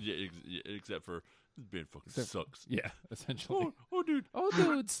Water. Yeah, except for this band fucking sucks. Yeah, essentially. Oh, dude. Oh,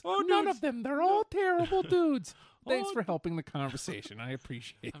 dudes. Oh, None dudes. of them. They're all terrible dudes. Thanks for helping the conversation. I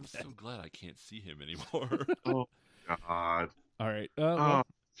appreciate I'm that. so glad I can't see him anymore. Oh God. All right. Well,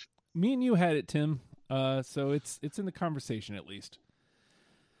 me and you had it, Tim. So it's in the conversation at least.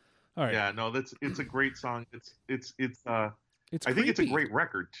 All right. Yeah, no, it's a great song. It's It's I think it's a creepy. great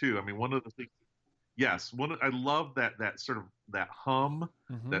record too. I mean, one of the things. Yes, I love that sort of that hum,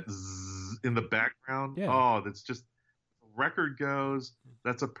 Mhm. that zzz in the background. Yeah. Oh, that's just record goes.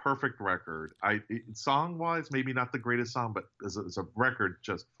 That's a perfect record. Song wise, maybe not the greatest song, but as a record,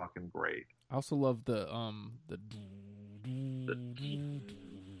 just fucking great. I also love the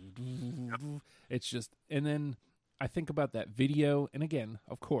it's just, and then I think about that video, and again,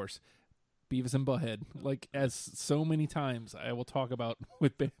 of course, Beavis and Butthead, like as so many times I will talk about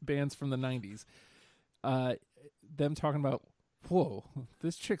with bands from the 90s, them talking about, whoa,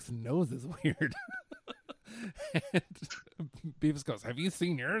 this chick's nose is weird. And Beavis goes, have you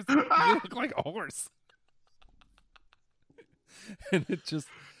seen yours? You look like a horse. And it just,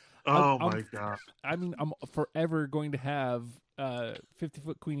 Oh I'm- my god. I mean, I'm forever going to have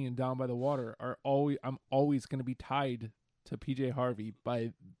 50-Foot Queenie and Down by the Water I'm always going to be tied to PJ Harvey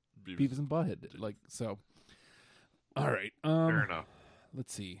by Beavis and Butthead. Like, so. All right. Fair enough.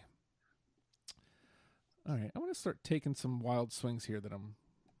 Let's see. All right. I'm going to start taking some wild swings here that I'm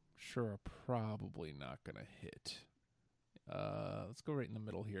sure are probably not going to hit. Let's go right in the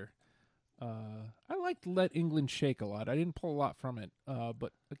middle here. I liked Let England Shake a lot. I didn't pull a lot from it.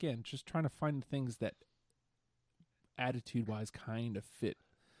 But again, just trying to find things that attitude-wise kind of fit.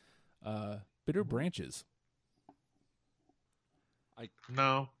 Bitter Branches.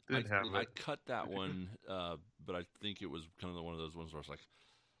 No, didn't have I it. cut that one, but I think it was kind of one of those ones where I was like,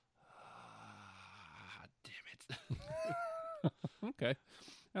 damn it. Okay.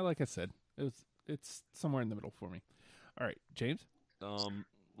 Like I said, it's somewhere in the middle for me. All right, James?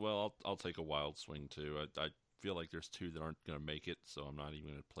 Well, I'll take a wild swing too. I feel like there's 2 that aren't going to make it, so I'm not even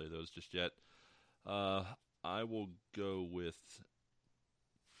going to play those just yet. I will go with,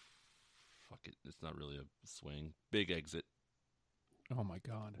 fuck it, it's not really a swing. Big Exit. Oh, my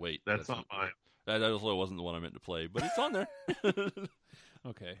God. Wait, That's not mine. That also wasn't the one I meant to play, but it's on there.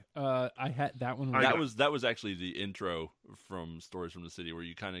 Okay. I had that one. That was actually the intro from Stories from the City, where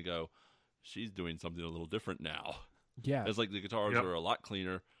you kind of go, she's doing something a little different now. Yeah. It's like the guitars Yep. are a lot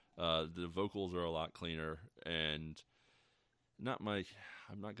cleaner, the vocals are a lot cleaner, and I'm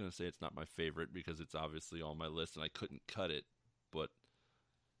not going to say it's not my favorite because it's obviously on my list and I couldn't cut it, but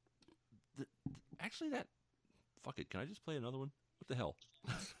actually fuck it, can I just play another one? What the hell?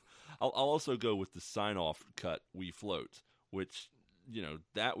 I'll also go with the sign-off cut, We Float, which,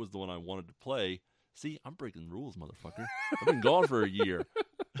 that was the one I wanted to play. See, I'm breaking rules, motherfucker. I've been gone for a year.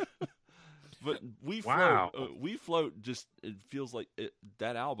 But We Wow. Float, We Float just, it feels like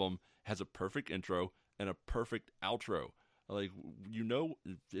that album has a perfect intro and a perfect outro. Like,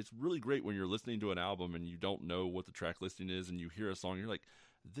 it's really great when you're listening to an album and you don't know what the track listing is and you hear a song, you're like,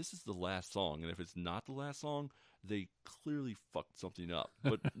 this is the last song. And if it's not the last song, they clearly fucked something up.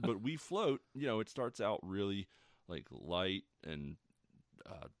 But We Float, it starts out really like light and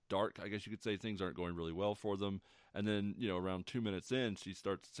dark. I guess you could say things aren't going really well for them. And then, around 2 minutes in, she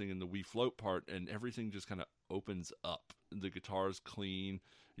starts singing the We Float part and everything just kind of opens up. The guitar's clean.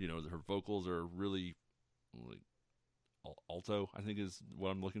 Her vocals are really like alto, I think is what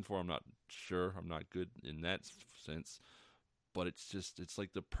I'm looking for. I'm not sure. I'm not good in that sense. But it's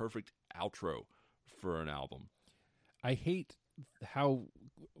like the perfect outro for an album. I hate how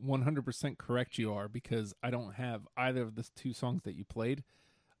 100% correct you are because I don't have either of the 2 songs that you played.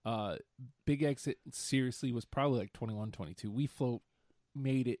 Big Exit seriously was probably like 21, 22. We Float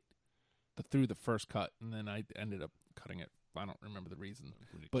made it through the first cut, and then I ended up cutting it. I don't remember the reason,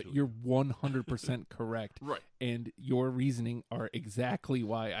 but you're 100% correct. Right. And your reasoning are exactly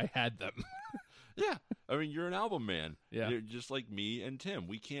why I had them. Yeah. I mean, you're an album man. Yeah. You're just like me and Tim.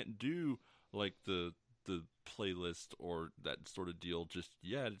 We can't do like the the playlist or that sort of deal just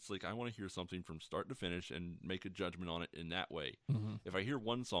yet. It's like I want to hear something from start to finish and make a judgment on it in that way. Mm-hmm. If I hear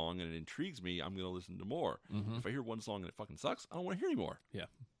one song and it intrigues me, I'm going to listen to more. Mm-hmm. If I hear one song and it fucking sucks, I don't want to hear anymore. Yeah.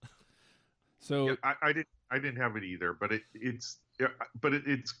 So Yeah, I didn't have it either, but it's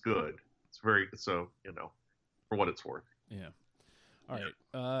good. It's very so for what it's worth. yeah. All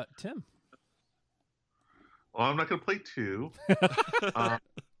right, Tim. Well, I'm not going to play two,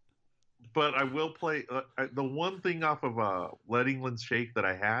 but I will play the one thing off of Let England Shake that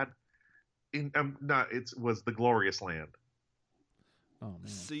I had. Was The Glorious Land. Oh man.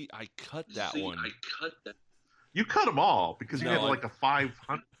 See, I cut that one. You cut them all because you No, had like a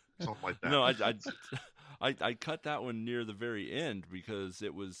 500 something like that. No, I cut that one near the very end because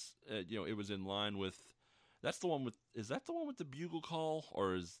it was it was in line with. That's the one with. Is that the one with the bugle call,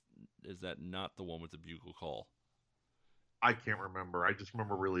 or is that not the one with the bugle call? I can't remember. I just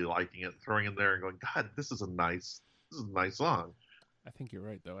remember really liking it, throwing it in there, and going, "God, this is a nice song." I think you're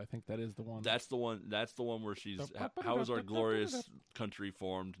right, though. I think that is the one. That's the one. That's the one where she's. How is our glorious country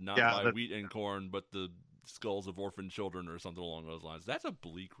formed? Not Yeah, by wheat and corn, but the skulls of orphan children, or something along those lines. That's a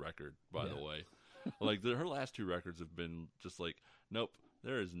bleak record, by the way. Like her last two records have been just like, nope,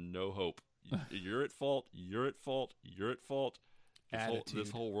 there is no hope. You're at fault. You're at fault. You're at fault.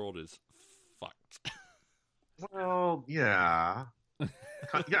 This whole world is fucked. Well, yeah, yeah.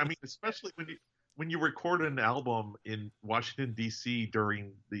 I mean, especially when you record an album in Washington D.C.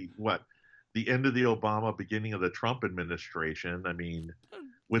 during the end of the Obama, beginning of the Trump administration. I mean,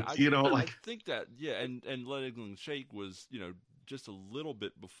 I think that and Let England Shake was just a little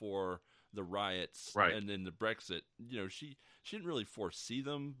bit before the riots, right, and then the Brexit. She didn't really foresee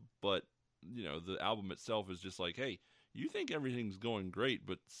them, but the album itself is just like, hey, you think everything's going great,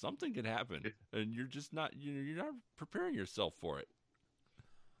 but something could happen, and you're just not you're not preparing yourself for it.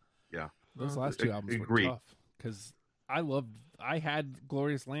 Yeah, those last two albums were tough because I had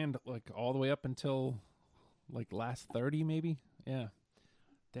Glorious Land like all the way up until like last 30 maybe. Yeah,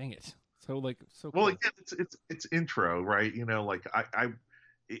 dang it. So well, cool. Again, it's intro, right? Like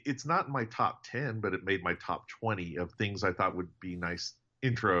it's not in my top 10, but it made my top 20 of things I thought would be nice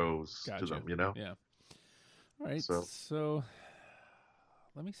intros to them. Yeah. All right. So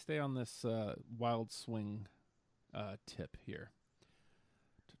let me stay on this Wild Swing tip here.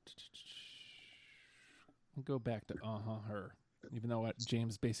 I'll go back to Her, even though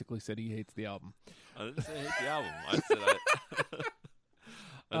James basically said he hates the album. I didn't say I hate the album. I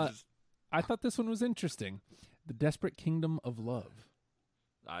said I thought this one was interesting. The Desperate Kingdom of Love.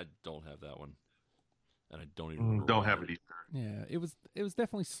 I don't have that one, and I don't even don't have it either. Yeah, it was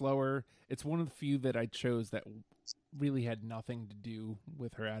definitely slower. It's one of the few that I chose that really had nothing to do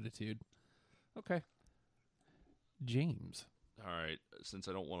with her attitude. Okay, James. All right, since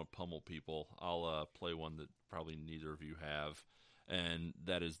I don't want to pummel people, I'll play one that probably neither of you have, and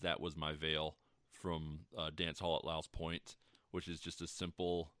that was My Veil from Dance Hall at Louse Point, which is just a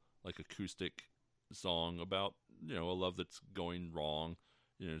simple like acoustic song about a love that's going wrong.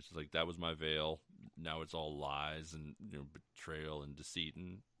 It's just like, that was my veil. Now it's all lies and betrayal and deceit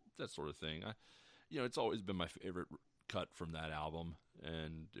and that sort of thing. It's always been my favorite cut from that album,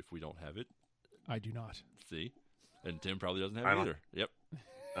 and if we don't have it, I do not. See, and Tim probably doesn't have it either. Yep.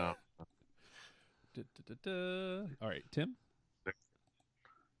 All right, Tim.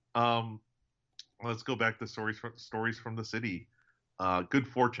 Let's go back to stories from the city. Good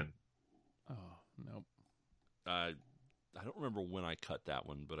Fortune. Oh nope. I don't remember when I cut that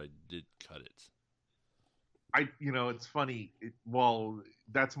one, but I did cut it. It's funny.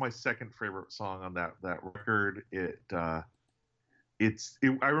 That's my second favorite song on that record. I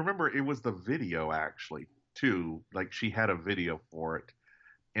remember it was the video actually too. Like she had a video for it,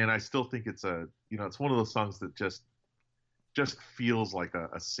 and I still think it's it's one of those songs that just feels like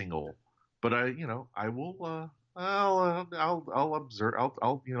a single. But I will. I'll observe.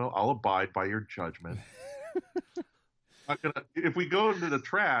 I'll abide by your judgment. If we go into the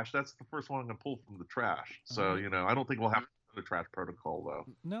trash, that's the first one I'm going to pull from the trash. So, I don't think we'll have the trash protocol, though.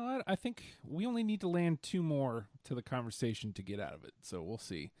 No, I think we only need to land two more to the conversation to get out of it. So we'll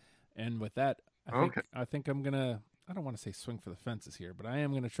see. And with that, I think I'm going to, I don't want to say swing for the fences here, but I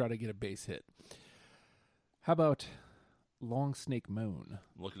am going to try to get a base hit. How about Long Snake Moan?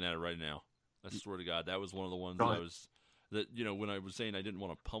 I'm looking at it right now. I swear to God, that was one of the ones when I was saying I didn't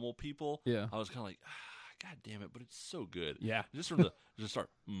want to pummel people, I was kind of like, God damn it, but it's so good. Yeah. Just from just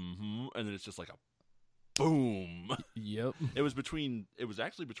start, and then it's just like a boom. Yep. It was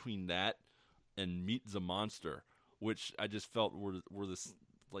actually between that and Meet the Monster, which I just felt were this,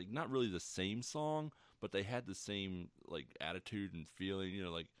 like, not really the same song, but they had the same, like, attitude and feeling,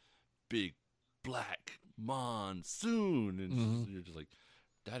 like big, Black Monsoon, and you're just like,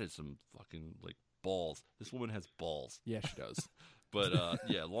 that is some fucking like balls. This woman has balls. Yeah, she does. But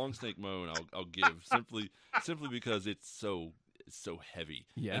yeah, Long Snake Moan I'll give simply because it's so heavy,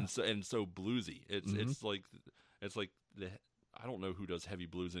 and so bluesy. It's like the I don't know who does heavy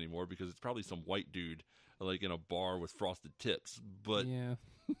blues anymore because it's probably some white dude like in a bar with frosted tips. But yeah.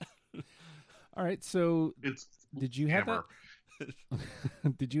 All right, so did you have that?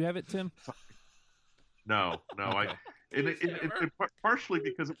 Did you have it, Tim? No, okay. It partially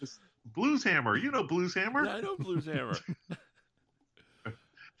because it was Blues Hammer. You know Blues Hammer? Yeah, I know Blues Hammer.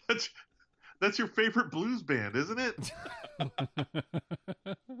 That's your favorite blues band, isn't it?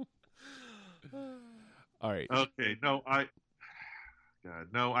 All right. Okay. No, I've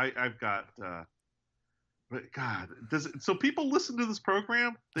got. But God, so people listen to this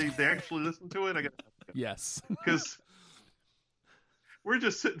program? They actually listen to it? Yes. Because we're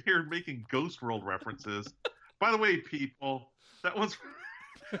just sitting here making Ghost World references. By the way, people, that was,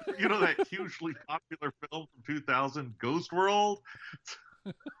 that hugely popular film from 2000, Ghost World.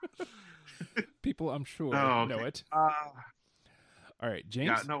 People, I'm sure, know it. All right, James?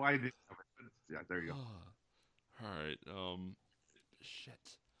 Yeah, no, I didn't know it. Yeah, there you go. All right.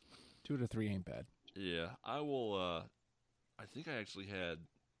 Shit. 2 to 3 ain't bad. Yeah, I will. I think I actually had.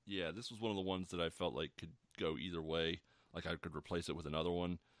 Yeah, this was one of the ones that I felt like could go either way. Like I could replace it with another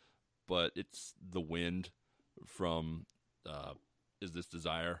one, but it's The Wind from Is This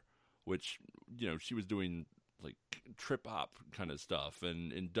Desire, which she was doing like trip hop kind of stuff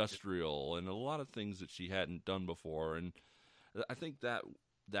and industrial and a lot of things that she hadn't done before, and I think that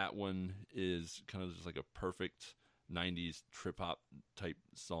one is kind of just like a perfect 90s trip hop type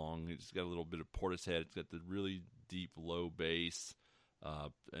song. It's got a little bit of Portishead. It's got the really deep low bass,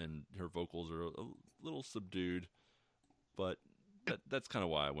 and her vocals are a little subdued. But that's kind of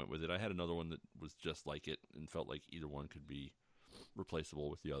why I went with it. I had another one that was just like it and felt like either one could be replaceable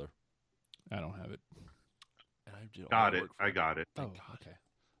with the other. I don't have it. And I did all got that it. work I got it. Oh, God. okay. I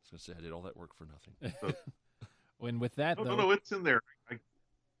was going to say I did all that work for nothing. And with that, though, no, it's in there.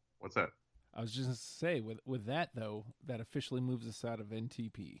 What's that? I was just going to say, with that, though, that officially moves us out of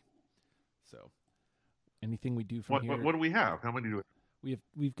NTP. So, anything we do from here... What do we have? How many do we have?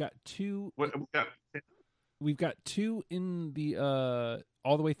 We've got 2... Yeah. We've got 2 in the...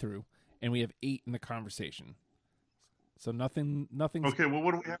 all the way through, and we have 8 in the conversation. So nothing's... Okay, well,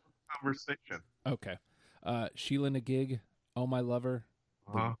 what do we have in the conversation? Okay. Sheila Nagig, Oh My Lover,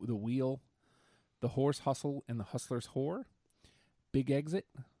 the Wheel, The Horse Hustle and the Hustler's Whore, Big Exit,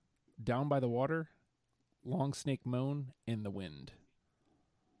 Down by the Water, Long Snake Moan, and The Wind.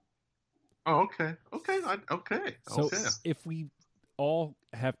 Oh, okay. Okay. So if we all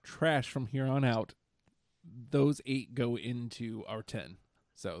have trash from here on out, those 8 go into our 10.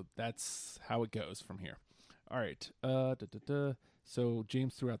 So that's how it goes from here. All right. So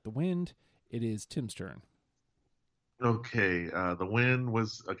James threw out The Wind. It is Tim's turn. Okay. The Wind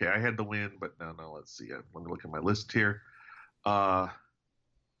was... Okay, I had The Wind, but no, let's see. Let me look at my list here. How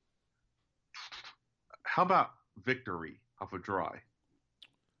about Victory off of Dry?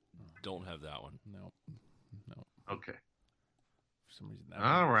 Don't have that one. No. Okay. For some reason,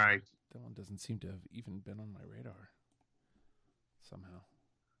 All right. That one doesn't seem to have even been on my radar somehow.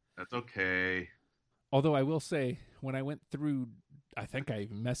 That's okay. Although I will say, when I went through, I think I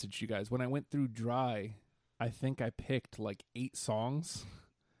even messaged you guys, when I went through Dry, I think I picked like 8 songs.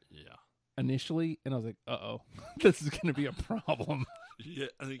 Yeah. Initially, and I was like, uh-oh, this is going to be a problem. Yeah,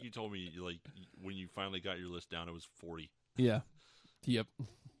 I think you told me, like, when you finally got your list down, it was 40. Yeah. Yep.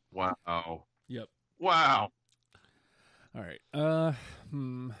 Wow. Yep. Wow. All right.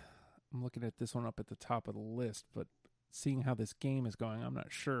 I'm looking at this one up at the top of the list, but seeing how this game is going, I'm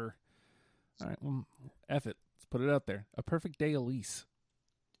not sure. All right. Well, F it. Let's put it out there. A Perfect Day, Elise.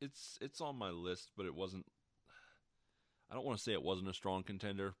 It's on my list, but it wasn't. I don't want to say it wasn't a strong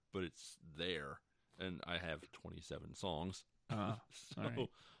contender, but it's there, and I have 27 songs. So right.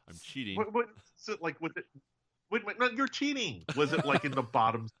 I'm cheating. What is it like with it? Wait, no, you're cheating. Was it like in the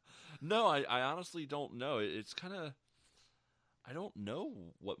bottom? No, I honestly don't know. It's kind of. I don't know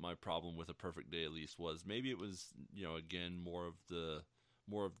what my problem with A Perfect Day Elise was. Maybe it was, again, more of.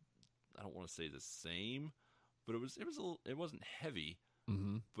 I don't want to say the same, but it wasn't heavy,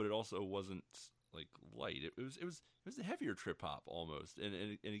 but it also wasn't like light. It was a heavier trip hop almost,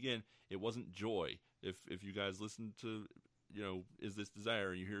 and again, it wasn't Joy. If you guys listen to, Is This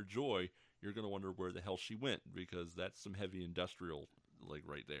Desire, and you hear Joy, you're gonna wonder where the hell she went, because that's some heavy industrial like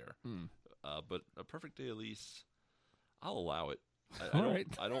right there. But A Perfect Day Elise, I'll allow it.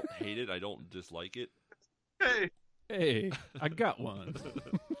 I don't hate it. I don't dislike it. Hey, I got one.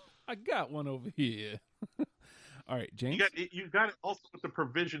 I got one over here. All right, James. You got it also with the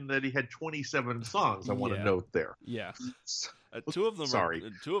provision that he had 27 songs. I want to Yeah. note there. Yeah. Two of them Sorry.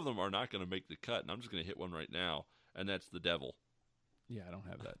 are not going to make the cut, and I'm just going to hit one right now, and that's The Devil. Yeah, I don't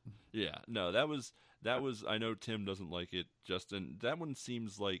have that. Yeah, no, that was. I know Tim doesn't like it, Justin. That one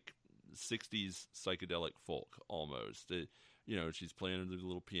seems like 60s psychedelic folk almost. She's playing the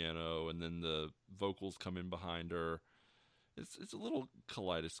little piano, and then the vocals come in behind her. It's a little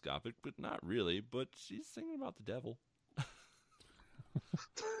kaleidoscopic, but not really. But she's singing about the devil.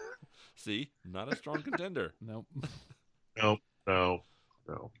 See, not a strong contender. Nope. No. All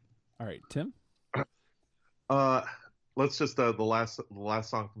right, Tim. Let's just the last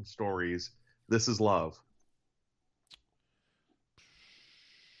song from Stories. This Is Love.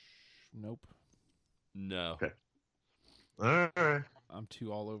 Nope. No. Okay. All right. I'm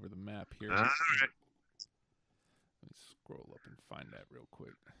too all over the map here. All right. Let me scroll up and find that real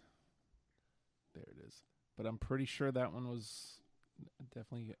quick. There it is. But I'm pretty sure that one was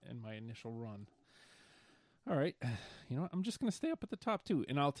definitely in my initial run. All right. You know what? I'm just going to stay up at the top too,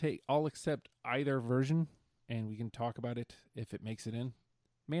 and I'll accept either version, and we can talk about it if it makes it in.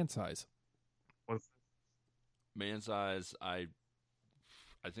 Man Size. Man Size, I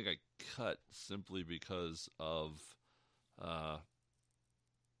think I cut simply because of what's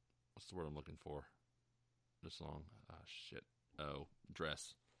the word I'm looking for? The song.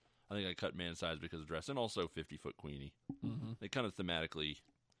 Dress. I think I cut Man Size because of Dress, and also 50-Foot Queenie. Mm-hmm. They kind of thematically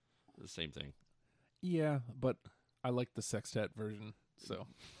the same thing. Yeah, but I like the sextet version, so.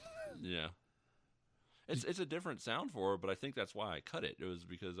 Yeah. It's a different sound for her, but I think that's why I cut it. It was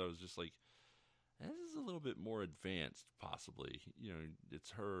because I was just like, this is a little bit more advanced, possibly. It's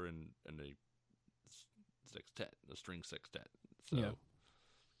her and a sextet, a string sextet. So. Yeah.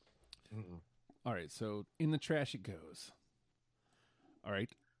 Mm-mm. All right, so in the trash it goes. All right,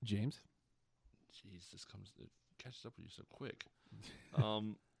 James. Jeez, it catches up with you so quick.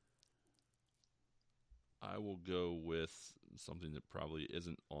 I will go with something that probably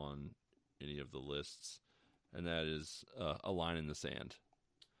isn't on any of the lists, and that is A Line in the Sand.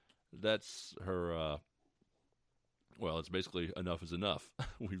 That's her, it's basically Enough is Enough.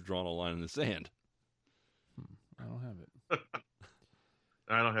 We've drawn a line in the sand. I don't have it.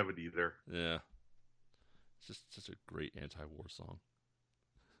 I don't have it either. Yeah. It's just such a great anti-war song.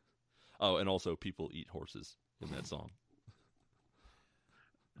 Oh, and also People Eat Horses in that song.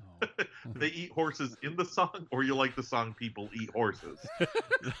 Oh. They eat horses in the song, or you like the song People Eat Horses?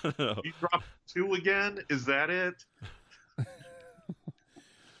 No. You dropped 2 again? Is that it?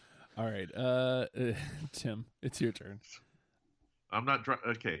 All right, Tim, it's your turn. I'm not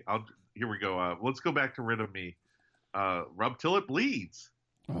okay. Here we go. Let's go back to Rid of Me. Rub Till It Bleeds.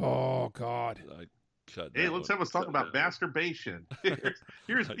 Oh God! I cut. Hey, let's have a song about masturbation.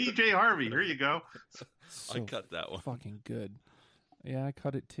 Here's PJ Harvey. Here you go. So I cut that one. Fucking good. Yeah, I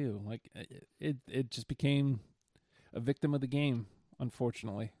cut it too. Like it just became a victim of the game,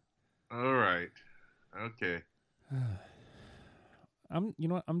 unfortunately. All right. Okay. I'm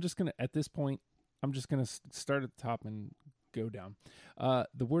just gonna at this point. I'm just gonna start at the top and go down.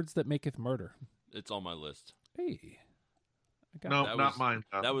 The Words That Maketh Murder. It's on my list. Hey. No, not mine.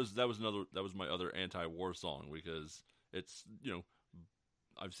 That was my other anti-war song, because it's,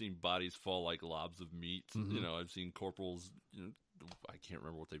 I've seen bodies fall like lobs of meat. Mm-hmm. I've seen corporals. I can't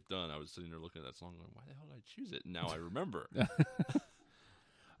remember what they've done. I was sitting there looking at that song, going, "Why the hell did I choose it?" And now I remember.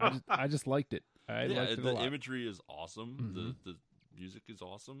 I just liked it. Liked it a the lot. imagery is awesome. Mm-hmm. The music is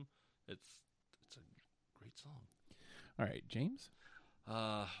awesome. It's a great song. All right, James.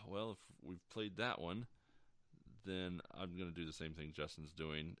 Well, if we've played that one, then I'm going to do the same thing Justin's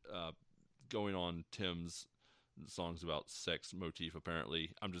doing. Going on Tim's songs about sex motif,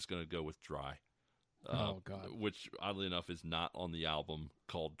 apparently, I'm just going to go with Dry. Oh, God. Which, oddly enough, is not on the album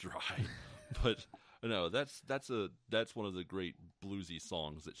called Dry. But, no, that's one of the great bluesy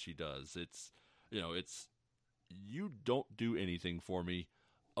songs that she does. It's, it's, you don't do anything for me.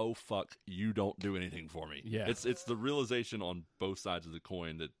 Oh, fuck, you don't do anything for me. Yeah. It's the realization on both sides of the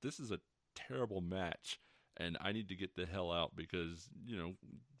coin that this is a terrible match, and I need to get the hell out because,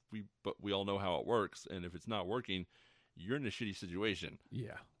 we all know how it works, and if it's not working, you're in a shitty situation.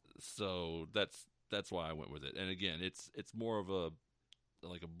 Yeah. So that's why I went with it. And again, it's more of a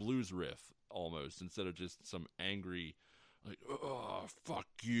blues riff almost, instead of just some angry, like, oh, fuck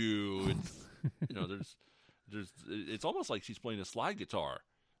you. It's, it's almost like she's playing a slide guitar,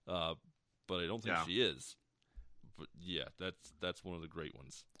 but I don't think she is. But yeah, that's one of the great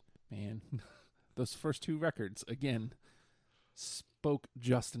ones. Man, those first 2 records, again, spoke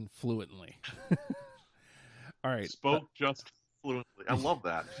Justin fluently. All right. Spoke just fluently. I love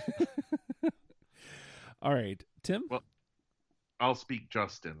that. All right, Tim. Well, I'll speak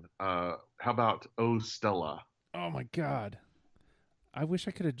Justin. How about Oh Stella? Oh my God, I wish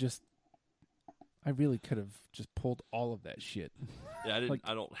I could have just. I really could have just pulled all of that shit. Yeah, I didn't. Like,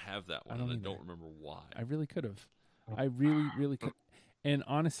 I don't have that one. I don't I either. don't remember why. I really could have. I really, really could. And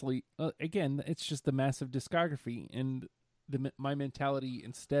honestly, again, it's just the massive discography and my mentality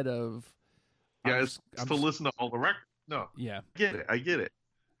instead of. Yeah, it's to listen to all the records. No, Yeah, I get it.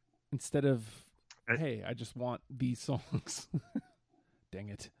 instead of, hey, I just want these songs. Dang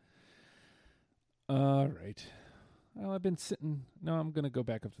it. All right. Well, I've been sitting. No, I'm going to go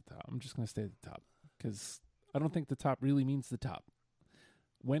back up to the top. I'm just going to stay at the top because I don't think the top really means the top.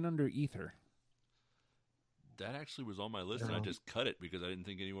 When Under Ether. That actually was on my list, and I just cut it because I didn't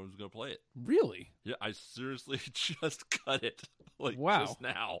think anyone was going to play it. Really? Yeah, I seriously just cut it. Like, wow. Just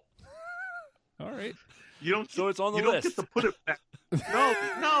now. All right. You don't. So it's on the you list. You don't get to put it back.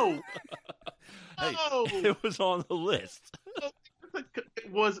 No. Hey, No. it was on the list.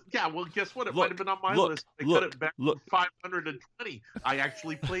 It was. Yeah. Well, guess what? It might have been on my list. I cut it back to 520. I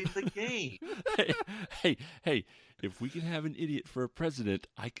actually played the game. Hey. If we can have an idiot for a president,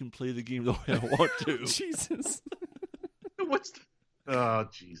 I can play the game the way I want to. Jesus. What's? Oh,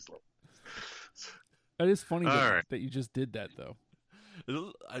 jeez. It is funny that you just did that, though.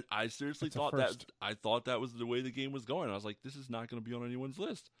 I seriously thought that. I thought that was the way the game was going. I was like, this is not going to be on anyone's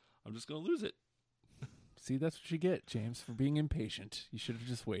list. I'm just going to lose it. See, that's what you get, James, for being impatient. You should have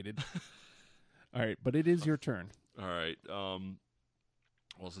just waited. All right, but it is your turn. All right.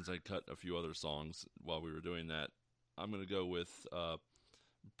 Well, since I cut a few other songs while we were doing that, I'm going to go with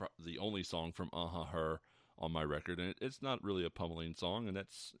the only song from Her on my record, and it's not really a pummeling song, and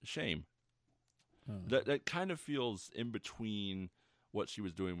that's Shame. That kind of feels in between what she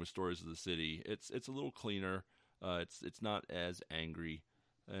was doing with Stories of the City. It's a little cleaner. It's not as angry,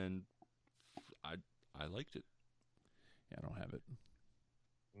 and I liked it. Yeah, I don't have it.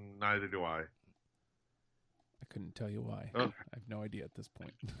 Neither do I. I couldn't tell you why. Oh. I have no idea at this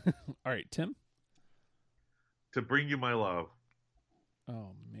point. All right, Tim. To Bring You My Love.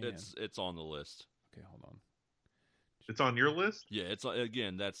 Oh man, it's on the list. Okay, hold on. It's on your list? Yeah, it's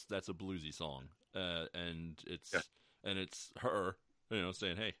again. That's a bluesy song, and it's her,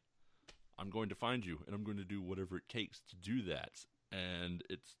 saying, "Hey, I'm going to find you, and I'm going to do whatever it takes to do that." And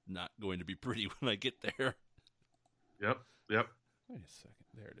it's not going to be pretty when I get there. Yep. Wait a second.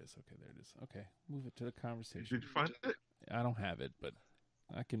 There it is. Okay, there it is. Okay, move it to the conversation. Did you find it? I don't have it, but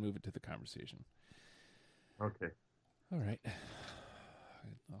I can move it to the conversation. Okay. All right.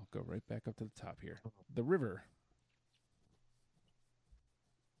 I'll go right back up to the top here. The River.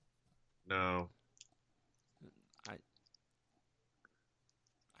 No. No. I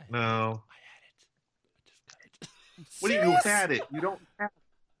had it. I just got it. What do you had it? You don't have it.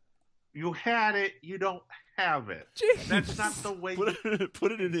 You had it. You don't have it. Jeez. That's not the way.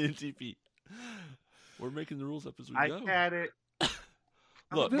 Put it in the NTP. We're making the rules up as we go. I had it.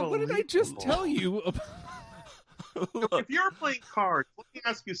 Look, what did I just tell you about? If you're playing cards, let me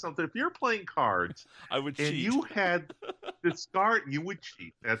ask you something. If you're playing cards, I would and cheat. you had you would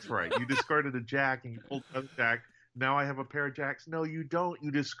cheat. That's right. You discarded a jack and you pulled another jack. Now I have a pair of jacks. No, you don't.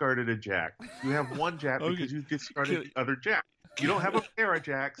 You discarded a jack. You have one jack because you discarded the other jack. You don't have a pair of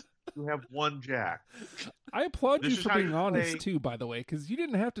jacks. You have one jack. I applaud you for being honest too, by the way, because you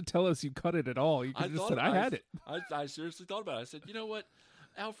didn't have to tell us you cut it at all. You could have just said, "I had it." I seriously thought about it. I said, you know what?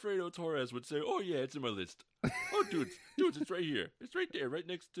 Alfredo Torres would say, "Oh yeah, it's in my list." Oh, dudes, it's right here. It's right there, right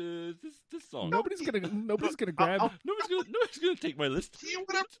next to this song. Nobody's gonna grab. Nobody's gonna take my list. See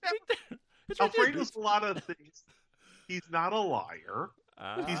what I'm It's right there. It's right there, Alfredo's dudes. a lot of things. He's not a liar.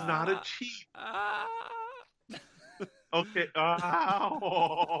 He's not a cheat. Okay. Oh,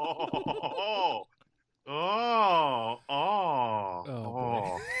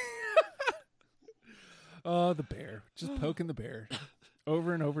 the bear. Just poking the bear.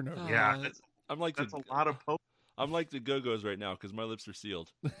 Over and over and over. Yeah. That's a lot of poke. I'm like the Go-Go's right now because my lips are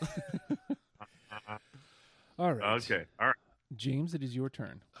sealed. All right. Okay. All right. James, it is your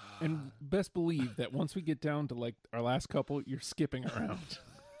turn. And best believe that once we get down to like our last couple, you're skipping around.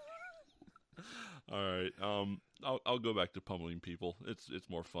 All right. I'll go back to pummeling people. It's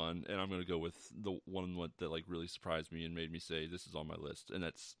more fun, and I'm going to go with the one that like really surprised me and made me say this is on my list, and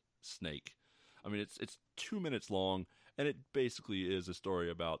that's Snake. I mean, it's 2 minutes long, and it basically is a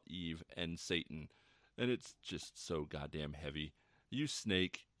story about Eve and Satan, and it's just so goddamn heavy. You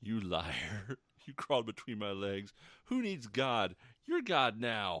snake, you liar, you crawled between my legs. Who needs God? You're God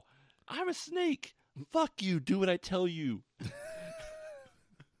now. I'm a snake. Fuck you. Do what I tell you.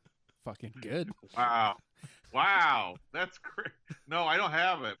 Fucking good. Wow. Wow, that's great. No, I don't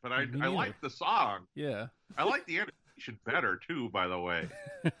have it, but I Me I neither. like the song. Yeah. I like the animation better too. By the way,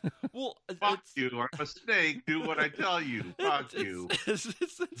 Well, fuck it's you. I'm a snake. Do what I tell you. Fuck you. it's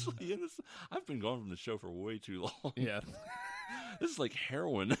essentially innocent. I've been gone from the show for way too long. Yeah. This is like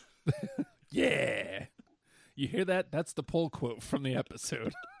heroin. Yeah. You hear that? That's the pull quote from the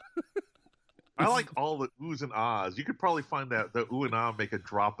episode. I like all the oohs and ahs. You could probably find that the ooh and ah, make a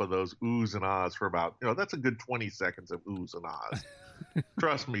drop of those oohs and ahs for about, that's a good 20 seconds of oohs and ahs.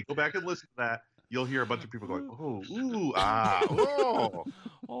 Trust me, go back and listen to that. You'll hear a bunch of people going, oh, ooh, ah, oh.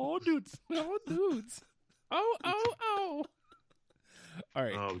 Oh, dudes. Oh, dudes. Oh, oh, oh. All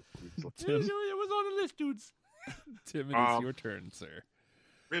right. Oh, Tim, It was on the list, dudes. Tim, it is your turn, sir.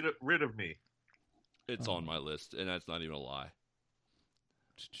 rid of me. It's on my list, and that's not even a lie.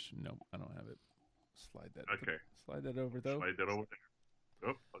 No, I don't have it. Slide that. Okay. Slide that over, though. Slide that over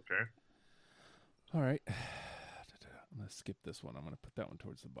there. Oh, okay. All right. I'm going to skip this one. I'm going to put that one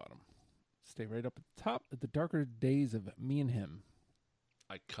towards the bottom. Stay right up at the top. At the darker days of me and him.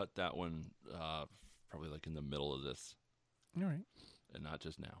 I cut that one probably like in the middle of this, All right. and not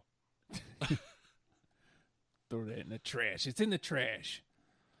just now. Throw that in the trash. It's in the trash.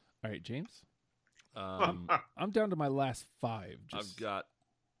 All right, James. Um, I'm down to my last 5.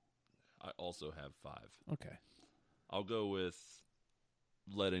 I also have 5. Okay. I'll go with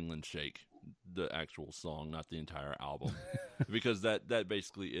Let England Shake, the actual song, not the entire album. Because that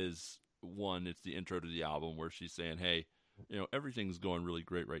basically is one, it's the intro to the album where she's saying, hey, everything's going really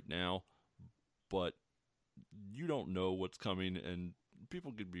great right now, but you don't know what's coming, and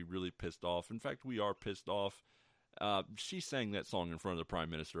people could be really pissed off. In fact, we are pissed off. She sang that song in front of the Prime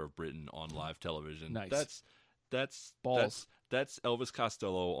Minister of Britain on live television. Nice. That's Balls. That's Elvis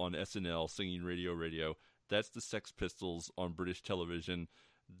Costello on SNL singing Radio Radio. That's the Sex Pistols on British television.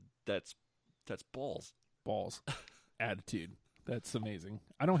 That's balls. Balls. Attitude. That's amazing.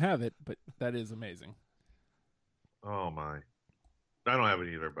 I don't have it, but that is amazing. Oh, my. I don't have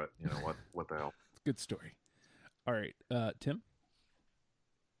it either, but you know what? What the hell? It's a good story. All right. Tim?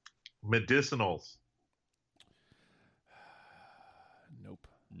 Medicinals. Nope.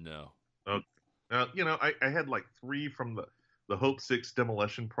 No. I had like 3 from the Hope 6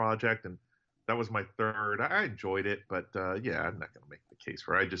 Demolition Project, and that was my 3rd. I enjoyed it, but yeah, I'm not going to make the case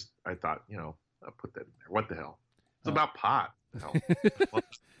for it. I thought, I'll put that in there. What the hell? It's about pot. Hell.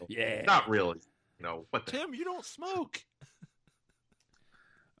 Yeah. Not really. What the Tim, you don't smoke.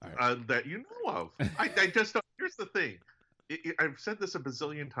 All right. that you know of. I just don't. Here's the thing. I've said this a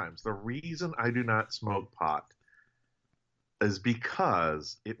bazillion times. The reason I do not smoke pot is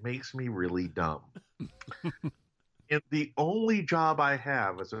because it makes me really dumb. And the only job I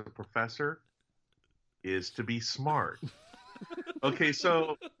have as a professor is to be smart. Okay,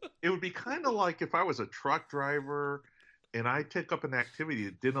 so it would be kind of like if I was a truck driver and I took up an activity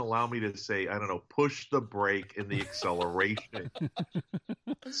that didn't allow me to say, I don't know, push the brake in the acceleration.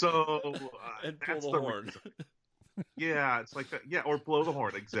 So And pull that's the horn. reason. Yeah, it's like that. Yeah, or blow the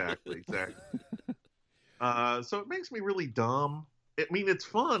horn. Exactly. So it makes me really dumb. I mean, it's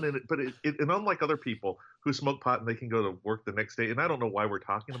fun, and unlike other people who smoke pot and they can go to work the next day, and I don't know why we're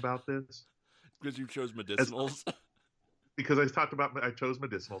talking about this. Because you chose medicinals. Because I chose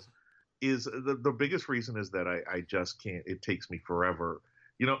medicinals. Is the biggest reason is that I just can't. It takes me forever.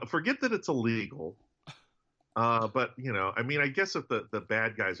 Forget that it's illegal. But I mean, I guess if the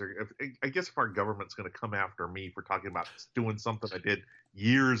bad guys I guess if our government's going to come after me for talking about doing something I did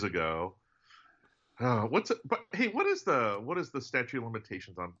years ago. But hey, what is the statute of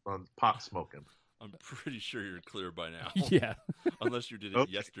limitations on pot smoking? I'm pretty sure you're clear by now. Yeah. Unless you did it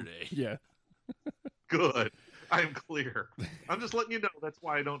Okay. yesterday. Yeah. Good. I'm clear. I'm just letting you know that's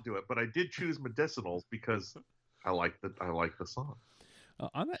why I don't do it. But I did choose medicinals because I like the song.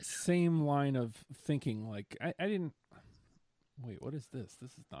 On that same line of thinking, like, I didn't... Wait, what is this?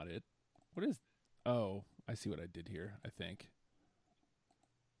 This is not it. What is... Oh, I see what I did here, I think.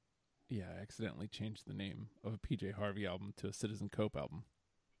 Yeah, I accidentally changed the name of a PJ Harvey album to a Citizen Cope album.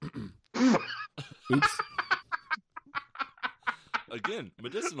 Oops. Again,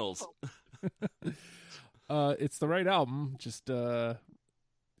 medicinals. It's the right album, just... Anyway,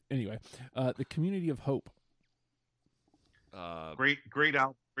 The Community of Hope. Great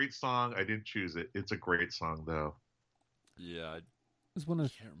album, great song. I didn't choose it. It's a great song, though. Yeah, It was one I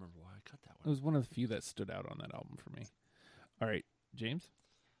of... can't remember why I cut that It one. was one of the few that stood out on that album for me. All right, James?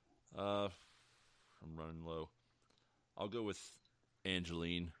 I'm running low. I'll go with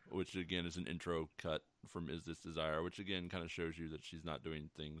Angeline, which again is an intro cut from Is This Desire, which again kind of shows you that she's not doing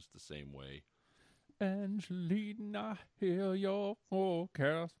things the same way. Angelina, hear your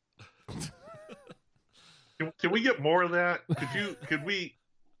forecast. Can we get more of that? Could we?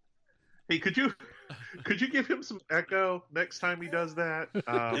 Hey, could you give him some echo next time he does that?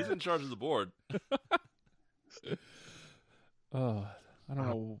 He's in charge of the board. Oh, I don't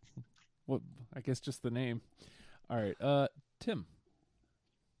know what. I guess just the name. All right, Tim.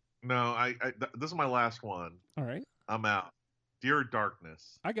 No, this is my last one. All right, I'm out. Dear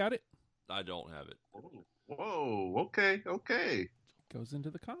Darkness. I got it. I don't have it. Whoa. Okay. Goes into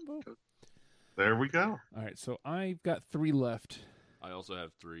the combo. There we go. All right, so I've got 3 left. I also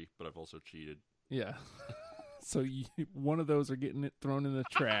have 3, but I've also cheated. Yeah. So one of those are getting it thrown in the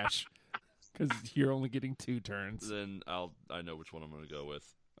trash because you're only getting 2 turns. Then I know which one I'm going to go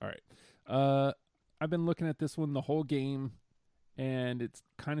with. All right. I've been looking at this one the whole game, and it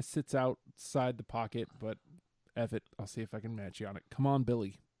kind of sits outside the pocket, but F it. I'll see if I can match you on it. Come on,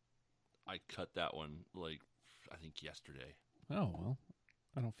 Billy. I cut that one, I think yesterday. Oh, well.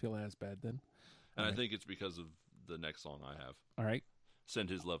 I don't feel as bad then. And All I think it's because of the next song I have. All right. Send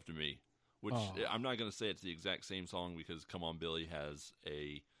His Love to Me. Which I'm not going to say it's the exact same song because Come On Billy has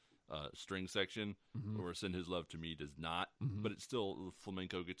a string section where Send His Love to Me does not. But it's still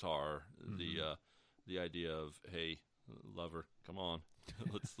flamenco guitar. The idea of, hey, lover, come on,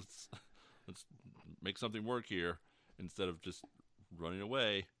 let's make something work here instead of just running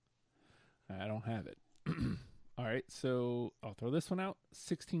away. I don't have it. All right, so I'll throw this one out.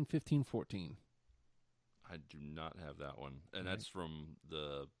 16, 15, 14. I do not have that one, and that's from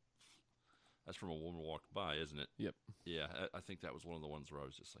A Woman Walked By, isn't it? Yep. Yeah, I think that was one of the ones where I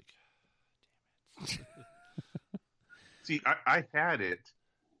was just like, damn it. See, I had it,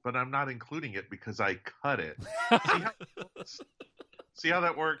 but I'm not including it because I cut it. See how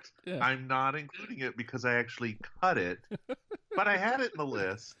that works? Yeah. I'm not including it because I actually cut it, but I had it in the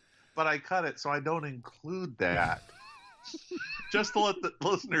list, but I cut it, so I don't include that. Just to let the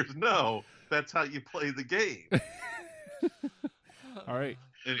listeners know that's how you play the game. All right.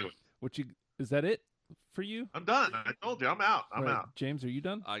 Anyway, is that it for you? I'm done. I told you, I'm out. I'm Right. out. James, are you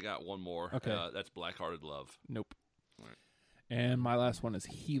done? I got one more. Okay. That's Black Hearted Love. Nope. All right. And my last one is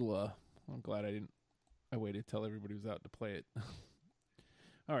Gila. I'm glad I waited till everybody was out to play it.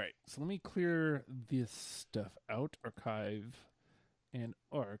 All right, so let me clear this stuff out. Archive.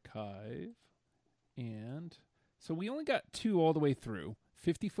 And so we only got 2 all the way through.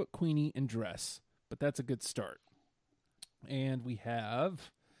 50-Foot Queenie and Dress, but that's a good start. And we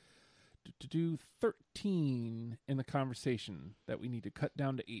have 13 in the conversation that we need to cut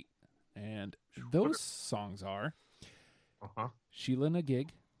down to 8. And those songs are Sheila and a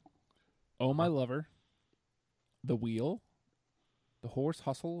Gig, Oh My Lover, The Wheel, The Horse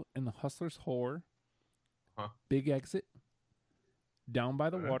Hustle and the Hustler's Whore, Big Exit, Down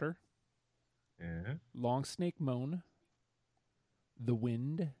by the Water, Long Snake Moan, The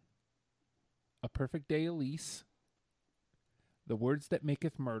Wind, A Perfect Day Elise, The Words That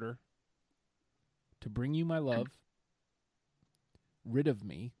Maketh Murder, To Bring You My Love, Rid of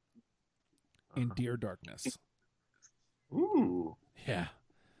Me, and Dear Darkness. Ooh. Yeah.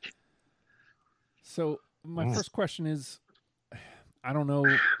 So my first question is, I don't know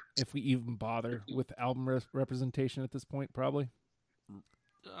if we even bother with album representation at this point, probably.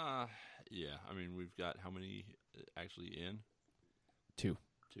 Yeah. I mean, we've got how many actually in? 2.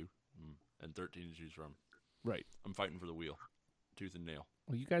 And 13 to choose from. Right. I'm fighting for the wheel. Tooth and nail.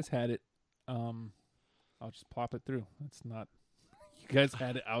 Well, you guys had it. I'll just plop it through. It's not. You guys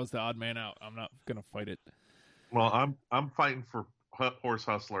had it. I was the odd man out. I'm not gonna fight it. Well, I'm fighting for Horse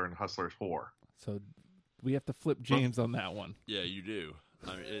Hustler and Hustler's Whore. So we have to flip James on that one. Yeah, you do.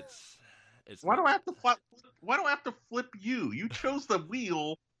 I mean, it's. Why do I have to flip? Why do I have to flip you? You chose the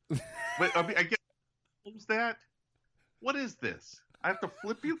wheel. Wait, I mean, I guess who's that? What is this? I have to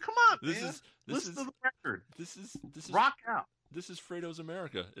flip you? Come on, man. Listen to the record. This is rock out. This is Fredo's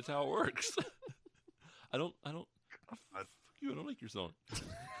America. It's how it works. I don't fuck you. I don't like your song.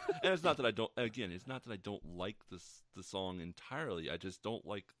 And it's not that I don't. Again, it's not that I don't like the song entirely. I just don't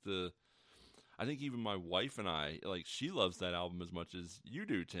like the. I think even my wife and I, like, she loves that album as much as you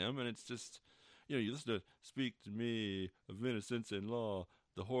do, Tim. And it's just, you listen to "Speak to Me of Innocence and Law,"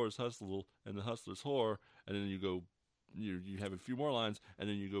 "The Horse Hustle" and "The Hustler's Whore," and then you go, you have a few more lines, and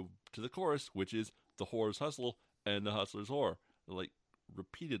then you go to the chorus, which is "The Whore's Hustle" and "The Hustler's Whore," like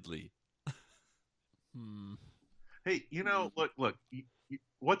repeatedly. Hey, look.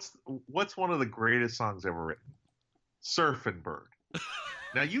 What's one of the greatest songs ever written? "Surfin' Bird."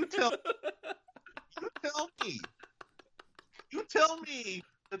 Now you tell me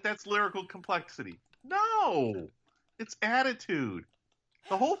that that's lyrical complexity. No, it's attitude.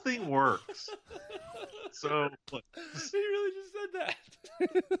 The whole thing works. So look, He really just said that.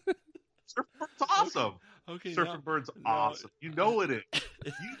 Surfin' Bird's awesome. Okay, Surfing Bird's now- awesome. You know it is.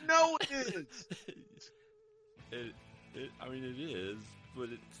 You know it is. I mean, it is, but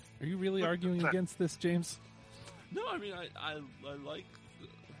it's Are you really arguing against this, James? no. I mean, I like,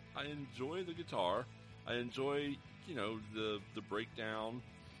 I enjoy the guitar. I enjoy, the breakdown.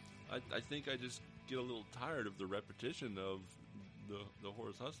 I think I just get a little tired of the repetition of the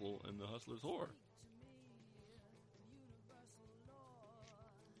Horace Hustle and the Hustler's Whore.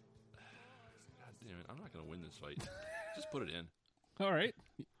 God damn it! I'm not going to win this fight. Just put it in. All right.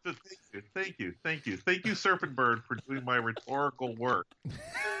 Thank you, Surfing Bird, for doing my rhetorical work.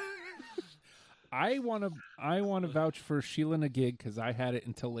 I want to vouch for Sheila and a Gig because I had it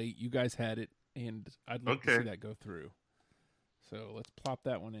until late. You guys had it, and I'd like to see that go through. So let's plop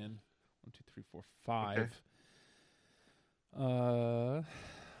that one in. 1, 2, 3, 4, 5. Okay. All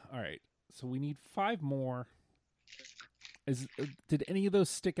right. So we need 5 more. Did any of those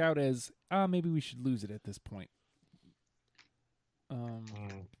stick out as maybe we should lose it at this point? Let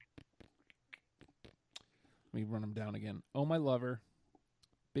me run them down again. Oh, My Lover,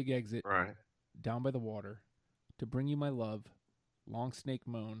 Big Exit, Right. Down by the Water, To Bring You My Love, Long Snake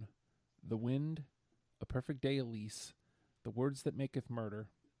Moan, The Wind, A Perfect Day, Elise, The Words That Maketh Murder,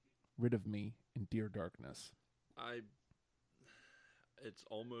 Rid of Me, and Dear Darkness. It's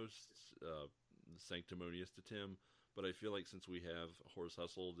almost sanctimonious to Tim, but I feel like since we have Horace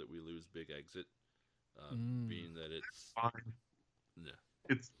Hustle, that we lose Big Exit, being that it's Fine. yeah.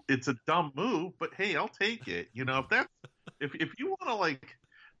 It's a dumb move, but hey, I'll take it. If you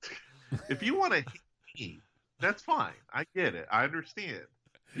want to hate me, that's fine. I get it. I understand.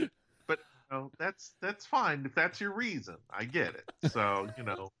 But that's fine if that's your reason. I get it. So you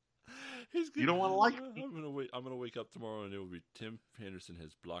don't want to like me. I'm gonna wake up tomorrow and it will be Tim Henderson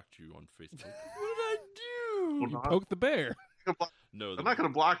has blocked you on Facebook. What did I do? Well, You poked the bear. No, I'm not going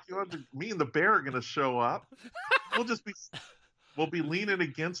to block you. Me and the bear are going to show up. We'll be leaning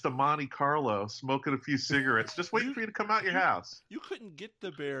against a Monte Carlo, smoking a few cigarettes, just waiting for you to come out your house. You couldn't get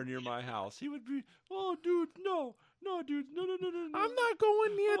the bear near my house. He would be, oh, dude, no, dude, no. I'm not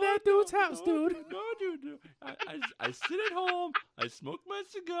going near that dude's house, dude. No, dude. I sit at home. I smoke my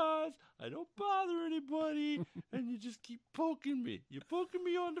cigars. I don't bother anybody, and you just keep poking me. You're poking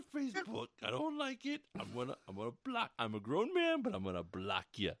me on the Facebook. I don't like it. I'm gonna block. I'm a grown man, but I'm gonna block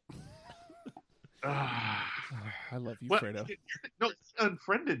you. I love you, What? Fredo. No, he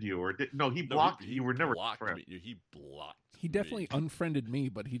unfriended you, he blocked you. You were never blocked friends. me. He blocked. He definitely me. unfriended me,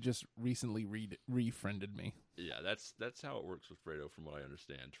 but he just recently refriended me. Yeah, that's how it works with Fredo, from what I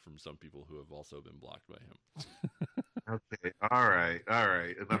understand, from some people who have also been blocked by him. Okay, all right.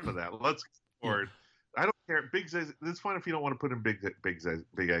 Enough of that. Let's go forward. I don't care. Big Exit. It's fine if you don't want to put in Big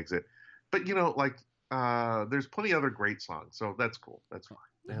Exit, but there's plenty of other great songs, so that's cool. That's fine.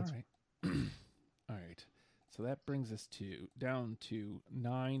 That's All right. All right. So that brings us down to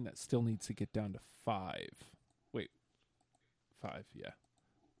 9. That still needs to get down to 5. Wait. 5, yeah.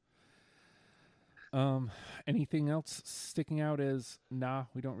 Anything else sticking out as, nah,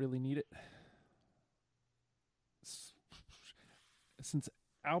 we don't really need it? Since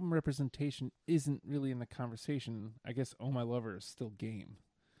album representation isn't really in the conversation, I guess Oh My Lover is still game.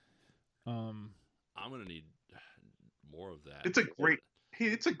 I'm gonna need more of that. It's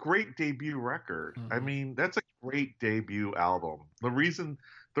a great debut record. Mm-hmm. I mean, that's a great debut album. The reason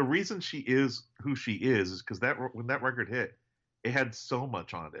she is who she is because when that record hit, it had so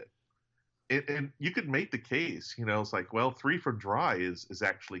much on it. And you could make the case, it's like, well, 3 from Dry is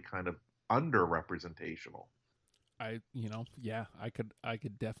actually kind of under-representational. I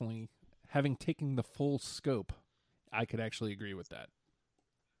could definitely, having taken the full scope, I could actually agree with that.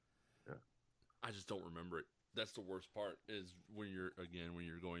 Yeah. I just don't remember it. That's the worst part, is when you're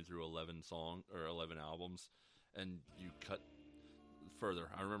going through 11 albums and you cut further.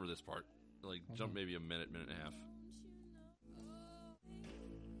 I remember this part. Like, jump maybe a minute and a half.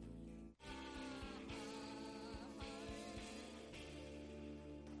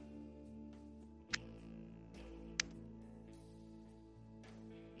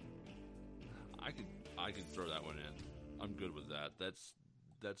 I could throw that one in. I'm good with that. That's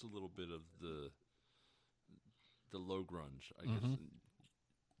a little bit of the low grunge, I guess. Mm-hmm.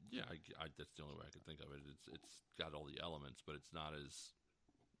 Yeah, I that's the only way I can think of it. It's got all the elements, but it's not as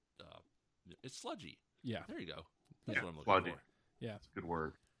it's sludgy. Yeah. There you go. That's what I'm looking sludgy. for. Yeah. It's a good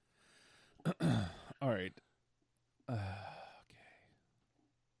word. All right. Okay.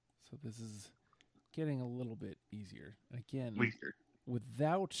 So this is getting a little bit easier. Again,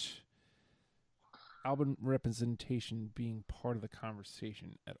 without album representation being part of the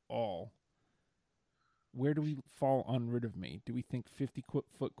conversation at all, where do we fall on Rid of Me? Do we think 50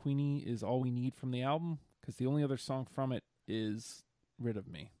 Foot Queenie is all we need from the album? because the only other song from it is "Rid of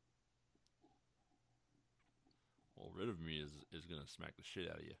Me." Well, Rid of Me is going to smack the shit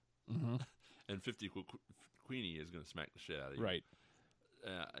out of you. Mm-hmm. And 50 Queenie is going to smack the shit out of you. Right.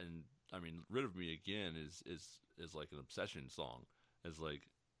 And I mean, Rid of Me again is like an obsession song. It's like,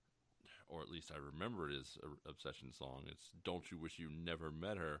 or at least I remember it as an obsession song. It's "Don't you wish you never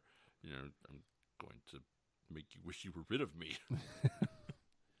met her? You know, I'm going to make you wish you were rid of me."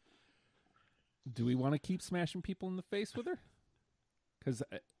 Do we want to keep smashing people in the face with her? Because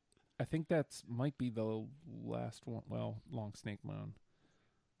I think that's might be the last one. Well, Long Snake Moan.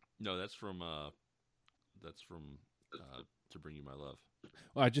 No, that's from To Bring You My Love.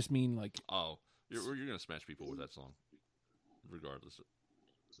 Well, I just mean like. Oh, you're going to smash people with that song, regardless.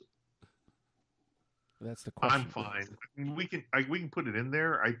 That's the question. I'm fine. I mean, we can put it in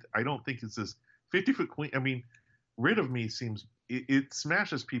there. I don't think it's this 50-foot Queen. I mean, Rid of Me seems it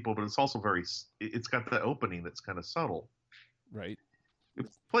smashes people, but it's also very. It's got the opening that's kind of subtle. Right.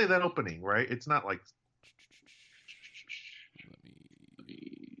 Play that opening, right? It's not like.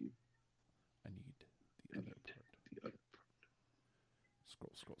 I need the other part.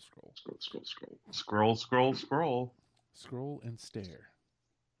 Scroll. Scroll and stare.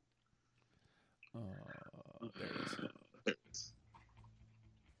 There it is.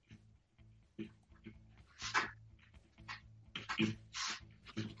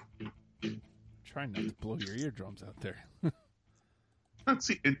 Try not to blow your eardrums out there. Let's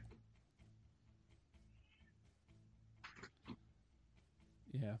see.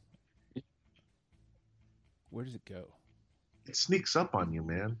 Yeah. Where does it go? It sneaks up on you,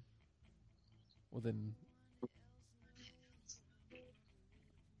 man. Well, then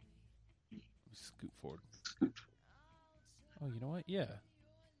scoot forward. Oh, you know what? Yeah.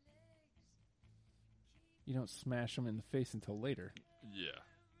 You don't smash them in the face until later. Yeah.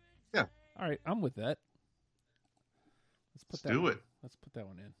 All right, I'm with that. Let's do it. Let's put that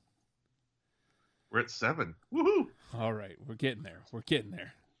one in. We're at 7. Woohoo! All right, we're getting there.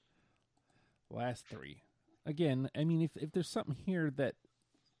 Last 3. Again, I mean, if there's something here that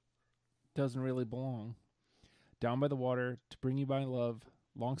doesn't really belong, Down by the Water, To Bring You My Love,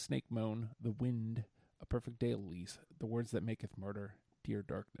 Long Snake Moan, The Wind, A Perfect Day, Elise, The Words That Maketh Murder, Dear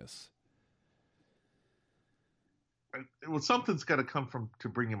Darkness. Well, something's got to come from To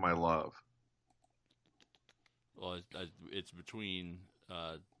Bring You My Love. Well, it's between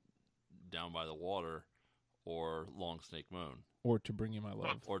Down by the Water or Long Snake Moan. Or To Bring You My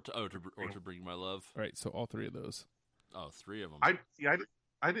Love. Or to Bring You My Love. All right, so all 3 of those. Oh, 3 of them.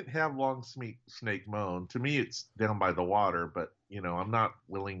 I didn't have Long Snake Moan. To me, it's Down by the Water, but I'm not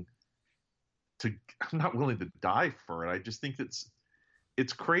willing to die for it. I just think it's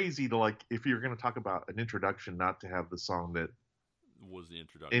crazy to, like, if you're going to talk about an introduction, not to have the song that was the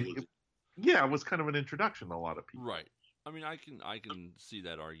introduction. It was kind of an introduction to a lot of people. Right. I mean, I can see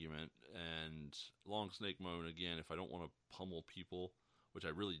that argument. And Long Snake Moan, again, if I don't want to pummel people, which I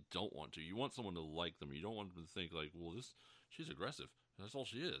really don't want to. You want someone to like them. You don't want them to think like, well, she's aggressive. That's all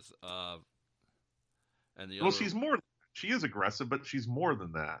she is. She is aggressive, but she's more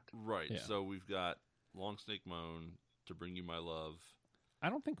than that. Right. Yeah. So we've got Long Snake Moan, To Bring You My Love. I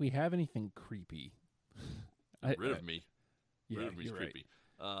don't think we have anything creepy. Rid of Me. Yeah, Rid of Me's you're creepy.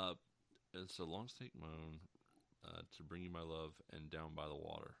 Right. And so Long Snake Moan, To Bring You My Love, and Down by the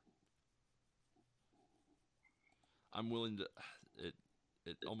Water. I'm willing to.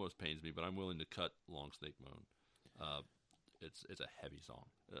 It almost pains me, but I'm willing to cut Long Snake Moan. It's a heavy song,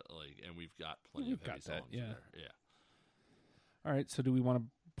 and we've got plenty of heavy songs yeah. there. Yeah. All right, so do we want to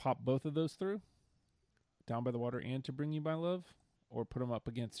pop both of those through? Down by the Water and To Bring You My Love, or put them up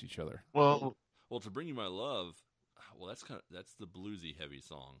against each other? Well, To Bring You My Love. Well, that's the bluesy heavy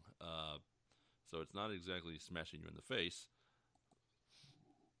song. So it's not exactly smashing you in the face.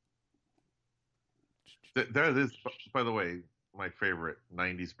 That is, by the way, my favorite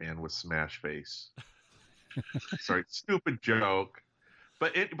 90s band was Smash Face. Sorry, stupid joke.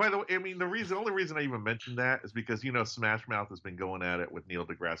 But by the way, I mean, the only reason I even mentioned that is because Smash Mouth has been going at it with Neil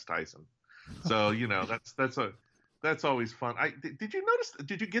deGrasse Tyson. So that's always fun. Did you notice?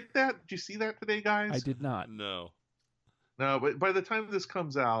 Did you get that? Did you see that today, guys? I did not. No, but by the time this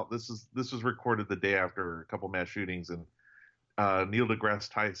comes out, this was recorded the day after a couple mass shootings, and Neil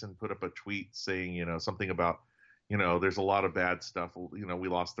deGrasse Tyson put up a tweet saying, something about, there's a lot of bad stuff. We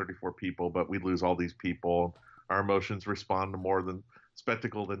lost 34 people, but we lose all these people. Our emotions respond to more than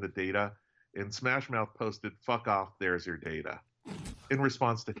spectacle than the data. And Smash Mouth posted, "Fuck off, there's your data," in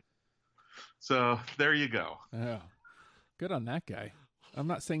response to. So there you go. Yeah, good on that guy. I'm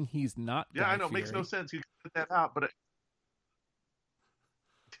not saying he's not. Yeah, Guy I know. It makes no Fieri. sense. You put that out, but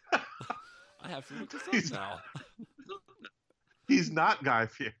have to look this up He's- now. He's not Guy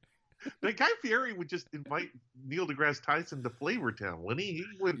Fieri. But Guy Fieri would just invite Neil deGrasse Tyson to Flavortown, wouldn't he? He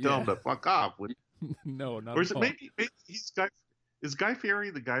wouldn't tell him to fuck off. No, not Or is at it all. maybe he's is Guy Fieri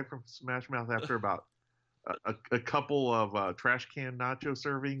the guy from Smash Mouth after about a couple of trash can nacho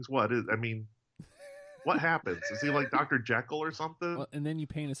servings? What happens? Is he like Dr. Jekyll or something? Well, and then you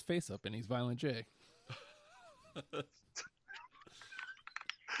paint his face up and he's Violent J.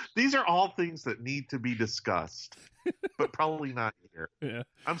 These are all things that need to be discussed, but probably not here. Yeah.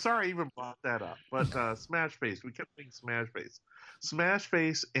 I'm sorry I even brought that up. But Smash Face, we kept saying Smash Face. Smash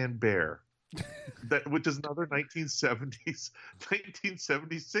Face and Bear, which is another 1970s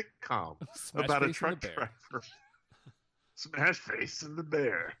sitcom Smash about a Face truck and the Bear. driver. Smash Face and the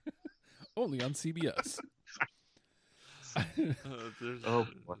Bear. Only on CBS. Oh,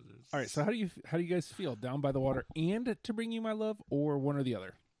 All right, so how do you guys feel? Down by the Water and To Bring You My Love, or one or the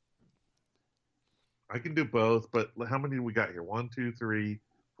other? I can do both, but how many do we got here? 1, 2, 3,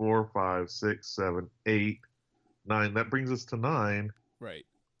 4, 5, 6, 7, 8, 9. That brings us to 9. Right.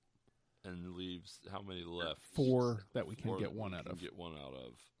 And leaves how many left? 4 that we can Four get that one we out can of. Get one out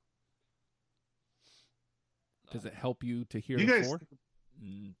of. Does it help you to hear You the guys- 4?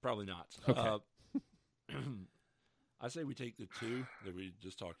 Probably not. Okay. I say we take the 2 that we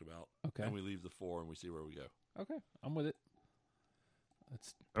just talked about, Okay. and we leave the 4, and we see where we go. Okay, I'm with it.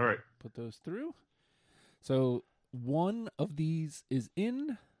 Let's All right. put those through. So one of these is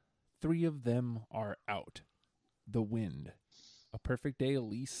in, 3 of them are out. The Wind, A Perfect Day,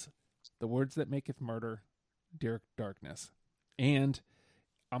 Elise, The Words That Maketh Murder, Dear Darkness. And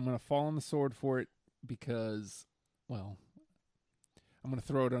I'm going to fall on the sword for it because, well, I'm going to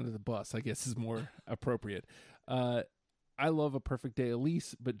throw it under the bus, I guess is more appropriate. I love A Perfect Day,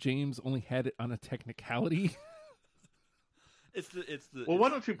 Elise, but James only had it on a technicality. It's the. Well, why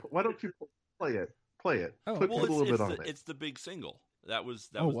don't you play it? Play it. Oh, Put Well, a little it's bit on the, it. it's the big single. That was.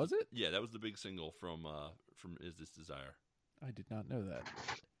 Was it? Yeah, that was the big single from Is This Desire. I did not know that.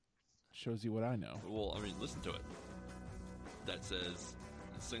 Shows you what I know. Well, I mean, listen to it. That says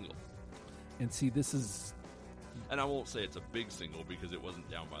single. And see, this is And I won't say it's a big single because it wasn't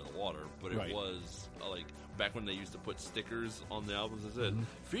Down by the Water, but it Right. was like back when they used to put stickers on the albums that said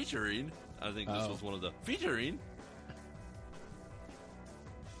featuring. I think this Oh. was one of the featuring.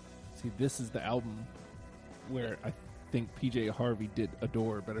 See, this is the album where I think PJ Harvey did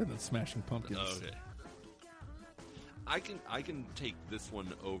Adore better than Smashing Pumpkins. Okay. I can take this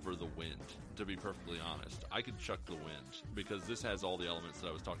one over The Wind, to be perfectly honest. I could chuck The Wind because this has all the elements that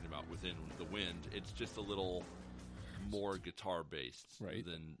I was talking about within The Wind. It's just a little more guitar based Right.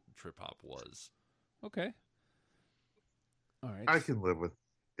 than trip hop was. Okay. All right. I can live with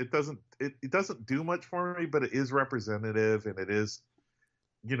it. It doesn't do much for me, but it is representative, and it is,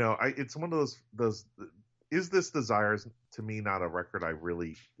 it's one of those. Is This Desires to me not a record I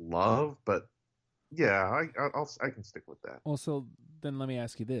really love, but yeah, I can stick with that. Well, so then let me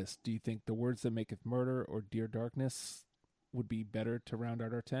ask you this: do you think The Words That Maketh Murder or Dear Darkness would be better to round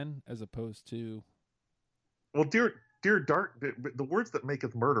out our 10 as opposed to Well, Dear Dark, the Words That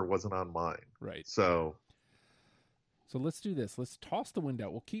Maketh Murder wasn't on mine, right? so So let's do this. Let's toss The Wind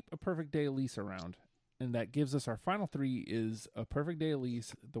out. We'll keep A Perfect Day, Elise around, and that gives us our final 3 is A Perfect Day,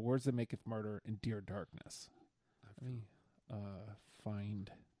 Elise, The Words That Maketh Murder, and Dear Darkness. Let me find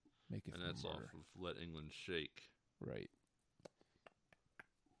Maketh And that's off Murder. of Let England Shake, Right.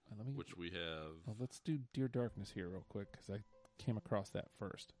 Let me. which we have. Well, let's do Dear Darkness here real quick because I came across that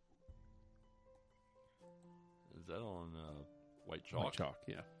first. Is that on White Chalk? White Chalk,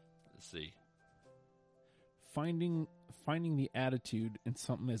 yeah. Let's see. Finding the attitude in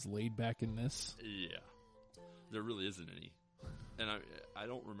something as laid back in this. Yeah, there really isn't any, and I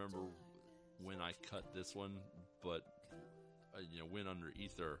don't remember when I cut this one, but Win Under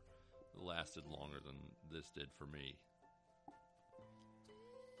Ether lasted longer than this did for me,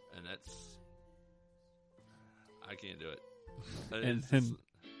 and I can't do it. And It's-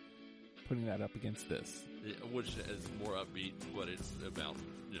 putting that up against this. which is more upbeat, but it's about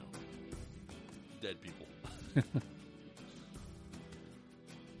dead people.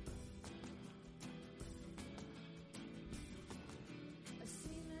 I've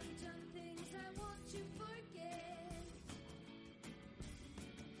seen and done things I want to forget.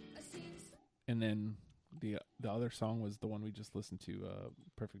 I've seen And then the other song was the one we just listened to,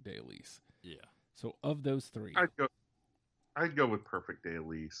 Perfect Day, Elise. Yeah. So of those 3, I'd go with Perfect Day,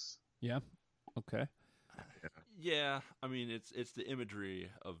 Elise. yeah, okay, Yeah, I mean it's the imagery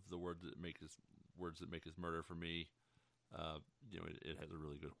of the words that make us murder for me. It has a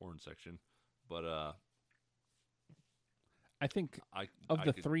really good horn section, but I think I of I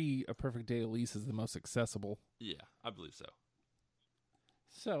the could- three, A Perfect Day at Least is the most accessible. Yeah, I believe so.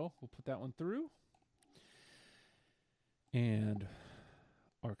 So we'll put that one through and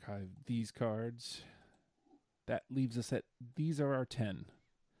archive these cards. That leaves us at, these are our 10.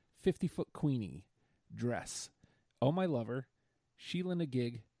 50-Foot Queenie, Dress, Oh My Lover, Sheila and a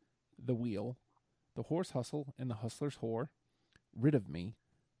Gig, The Wheel, The Horse Hustle and the Hustler's Whore, Rid of Me,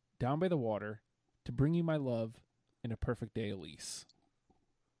 Down by the Water, To Bring You My Love, and A Perfect Day Elise.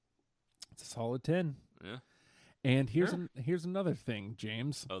 It's a solid 10. Yeah. And here's another thing,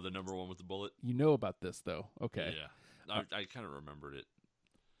 James. Oh, the number one with the bullet. You know about this, though. Okay. Yeah. I kind of remembered it.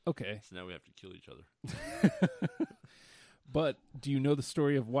 Okay. So now we have to kill each other. But do you know the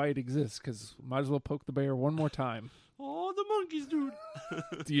story of why it exists? Because might as well poke the bear one more time. Oh, the monkeys, dude.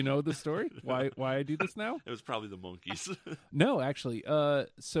 Do you know the story? Why I do this now? It was probably the monkeys. No, actually.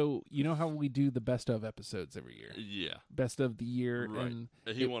 So you know how we do the best of episodes every year? Yeah. Best of the year. Right. And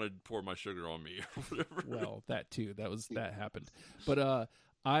He wanted to pour my sugar on me or whatever. well, that too. That happened. But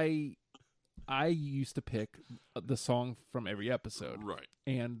I used to pick the song from every episode. Right.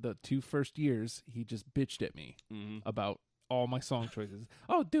 And the 2 first years, he just bitched at me Mm-hmm. about all my song choices.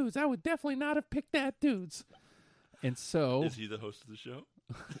 Oh, dudes, I would definitely not have picked that, dudes. And so Is he the host of the show?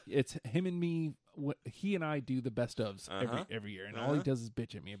 it's him and me. He and I do the best ofs Uh-huh. every year, and all he Uh-huh. does is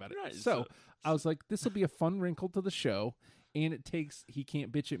bitch at me about it. Right, So so- I was like, this will be a fun wrinkle to the show, and he can't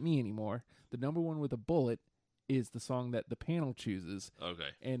bitch at me anymore. The number one with a bullet is the song that the panel chooses, Okay.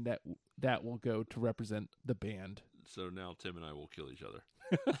 and that will go to represent the band. So now Tim and I will kill each other.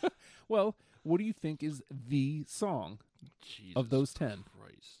 Well, what do you think is the song Jesus of those 10?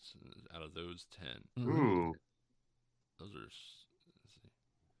 Christ. Out of those 10. Mhm. Ooh, Those are... Let's see.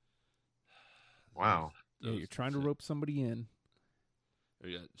 wow. Yeah, Those- you're trying to rope somebody in.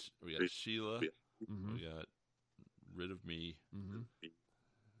 We got Sheila. Mhm. We got Rid of Me. Mhm.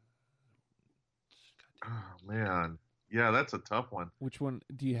 Oh man, yeah, that's a tough one. Which one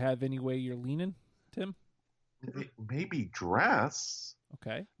do you have? Any way you're leaning, Tim? Maybe Dress.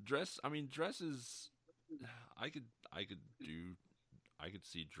 Okay. Dress. I mean, Dress is. I could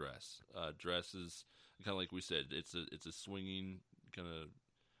see Dress. Dress is kind of like we said. It's a swinging kind of.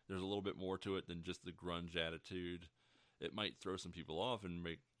 There's a little bit more to it than just the grunge attitude. It might throw some people off and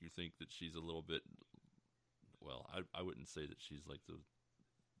make you think that she's a little bit. Well, I wouldn't say that she's like the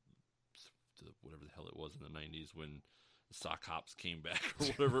whatever the hell it was in the 90s when the sock hops came back or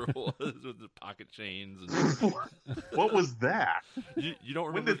whatever it was with the pocket chains. And What was that? you don't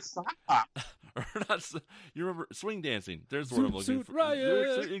When remember? did Sock? Or not, you remember swing dancing? There's what I'm Zoot looking Suit for.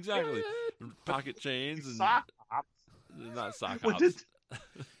 Riot! Exactly. Riot! Pocket chains and Sock Hops? not sock Was hops. it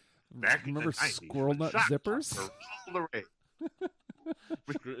back in Remember the 90s, Squirrel Nut Shock Zippers? Hops were all the rage.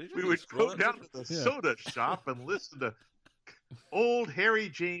 We We would go down to the Yeah. soda shop and listen to old Harry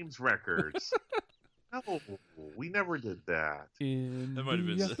James records. No, we never did that. In That might have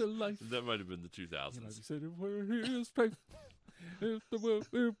the been afterlife. That might have been the You know, 2000s. he said, where his faith is the will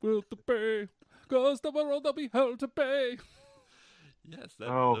it will to pay, 'cause the world will be held to pay. Yes,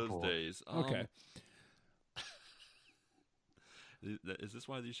 Oh, those boy. days. Okay. Is this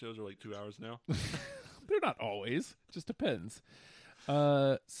why these shows are like 2 hours now? They're not always. Just depends.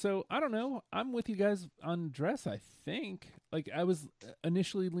 So I don't know. I'm with you guys on Dress, I think. Like, I was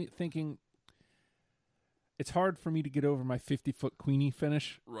initially thinking it's hard for me to get over my 50-foot Queenie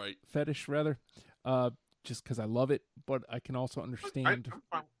fetish, Right. just because I love it, but I can also understand.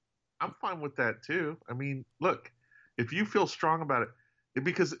 I'm fine with that too. I mean, look, if you feel strong about it,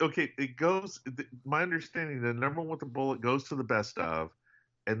 because okay, it goes. My understanding, the number one with the bullet goes to the best of,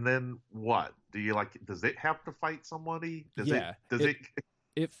 and then what? Do you like? Does it have to fight somebody? Does Yeah, it? Does it- it?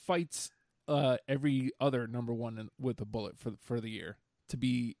 It fights every other number one with a bullet for the year to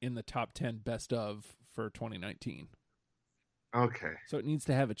be in the top 10 best of for 2019. Okay. So it needs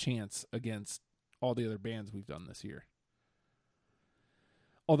to have a chance against all the other bands we've done this year.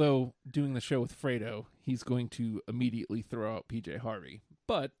 Although doing the show with Fredo, he's going to immediately throw out PJ Harvey.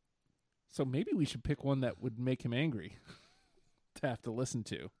 But so maybe we should pick one that would make him angry to have to listen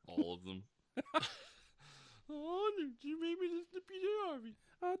to. All of them. Oh, you made me listen to PJ Harvey.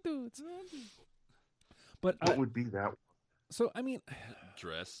 Oh, dudes. But What would be that? so I mean,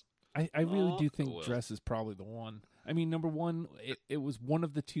 Dress. I really Oh, do think well. Dress is probably the one. I mean, number one, it was one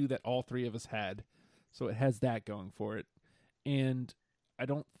of the two that all three of us had, so it has that going for it. And I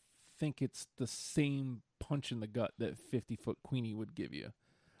don't think it's the same punch in the gut that 50-Foot Queenie would give you.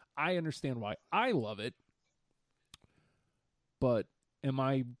 I understand why I love it, but am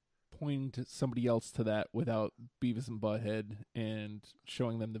I point somebody else to that without Beavis and Butthead and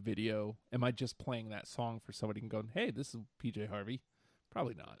showing them the video? Am I just playing that song for somebody and going, hey, this is PJ Harvey?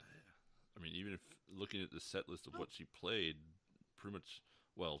 Probably not. I mean, even if looking at the set list of what she played, pretty much,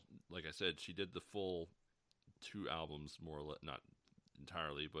 well, like I said, she did the full 2 albums, more or less, not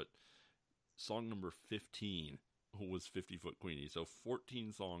entirely, but song number 15 was 50 Foot Queenie. So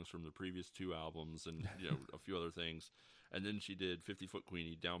 14 songs from the previous 2 albums and, a few other things. And then she did 50 Foot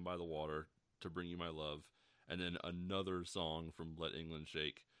Queenie, Down by the Water, To Bring You My Love, and then another song from Let England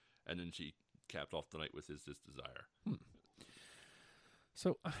Shake. And then she capped off the night with Is This Desire.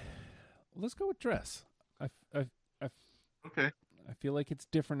 So let's go with Dress. Okay. I feel like it's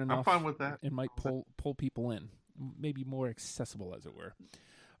different enough. I'm fine with that. It might pull people in, maybe more accessible, as it were.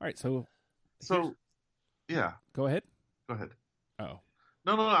 All right, so yeah. go ahead. Go ahead. Oh,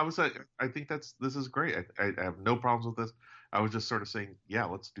 No. I was like, I think this is great. I have no problems with this. I was just sort of saying, yeah,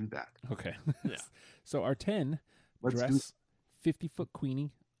 let's do that. okay. Yeah. So our 10: Let's do Dress, 50 Foot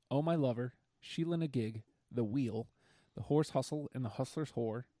Queenie, Oh My Lover, Sheila and a Gig, The Wheel, The Horse Hustle and the Hustler's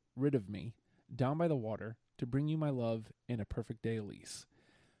Whore, Rid of Me, Down by the Water, To Bring You My Love, and A Perfect Day, Elise.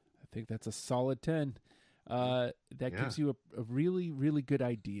 I think that's a solid 10. That gives you a really, really good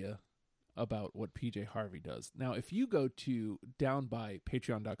idea about what PJ Harvey does. Now, if you go to down by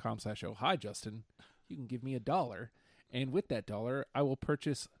patreon.com/oh hi Justin, you can give me $1, and with that $1, I will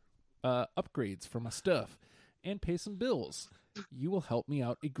purchase upgrades for my stuff and pay some bills. You will help me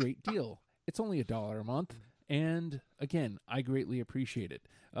out a great deal. It's only $1 a month, and again, I greatly appreciate it.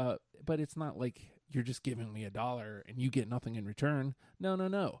 But it's not like you're just giving me $1 and you get nothing in return.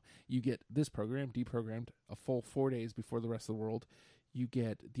 No. You get this program deprogrammed a full 4 days before the rest of the world. You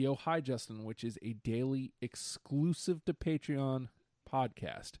get the Oh Hi Justin, which is a daily exclusive to Patreon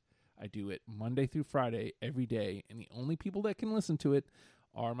podcast. I do it Monday through Friday every day, and the only people that can listen to it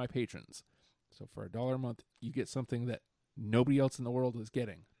are my patrons. So for $1 a month, you get something that nobody else in the world is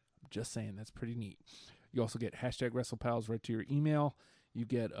getting. I'm just saying, that's pretty neat. You also get #WrestlePals right to your email. You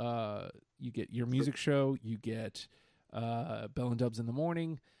get your music show. You get Bell and Dubs in the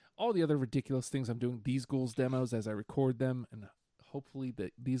morning. All the other ridiculous things I'm doing. These Ghouls demos as I record them, and hopefully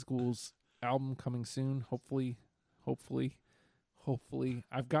These Ghouls album coming soon. Hopefully.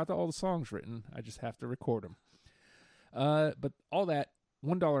 I've got all the songs written. I just have to record them. But all that,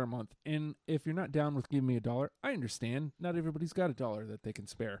 $1 a month. And if you're not down with giving me $1, I understand. Not everybody's got $1 that they can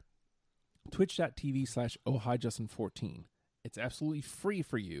spare. Twitch.tv/oh hi Justin14. It's absolutely free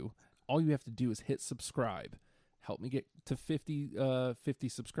for you. All you have to do is hit subscribe. Help me get to 50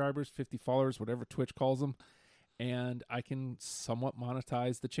 subscribers, 50 followers, whatever Twitch calls them. And I can somewhat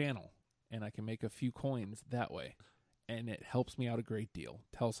monetize the channel. And I can make a few coins that way. And it helps me out a great deal.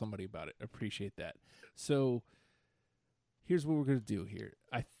 Tell somebody about it. Appreciate that. So here's what we're going to do here.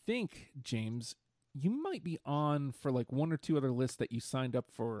 I think, James, you might be on for like 1 or 2 other lists that you signed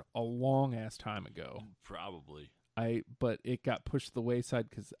up for a long ass time ago. Probably. But it got pushed to the wayside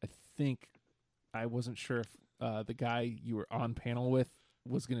because I think I wasn't sure if the guy you were on panel with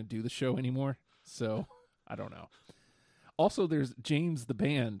was going to do the show anymore. So I don't know. Also, there's James the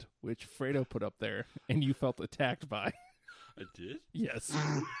Band, which Fredo put up there, and you felt attacked by. I did? Yes.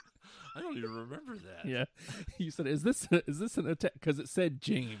 I don't even remember that. Yeah. You said, is this an attack? Because it said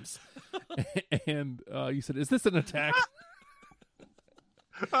James. And you said, is this an attack?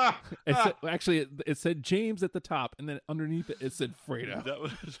 It said James at the top, and then underneath it said Fredo. That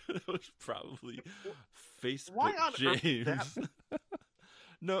was probably Facebook Why on James. earth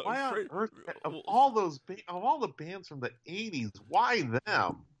No, why on earth of all the bands from the 80s, why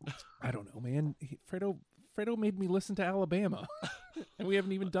them? I don't know, man. Fredo made me listen to Alabama, and we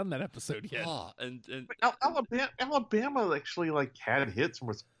haven't even done that episode yet. Oh, and Alabama actually like had hits and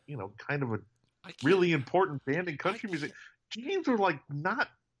was kind of a really important band in country music. James were like not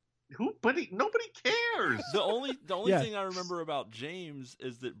nobody cares. The only thing I remember about James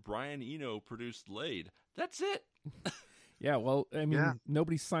is that Brian Eno produced Laid. That's it. Yeah, well, I mean,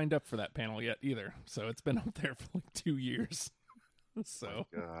 nobody signed up for that panel yet either, so it's been up there for like 2 years. So,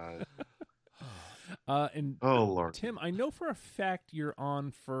 God. And Oh Lord, Tim, I know for a fact you're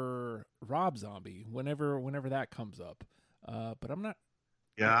on for Rob Zombie whenever that comes up, but I'm not.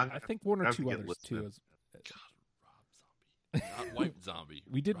 Yeah, I think 1 or have 2 to get others too. God, Rob Zombie, not White Zombie.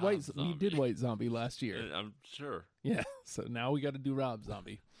 We did Rob Zombie. We did White Zombie last year. I'm sure. Yeah, so now we got to do Rob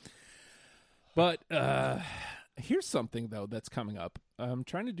Zombie. But here's something though that's coming up. I'm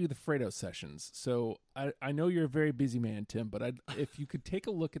trying to do the Fredo sessions, so I know you're a very busy man, Tim. But if you could take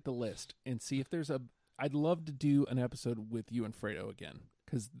a look at the list and see if there's I'd love to do an episode with you and Fredo again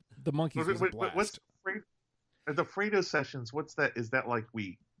because the Monkees was a blast. What's the Fredo sessions? What's that? Is that like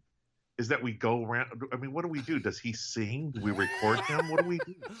we is that we go around. I mean, what do we do? Does he sing? Do we record him? What do we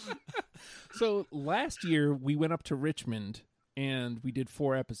do? So last year we went up to Richmond and we did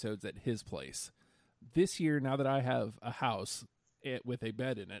 4 episodes at his place. This year, now that I have a house with a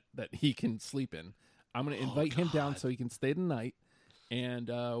bed in it that he can sleep in, I'm going to invite him down so he can stay the night, and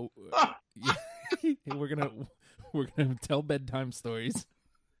we're gonna tell bedtime stories.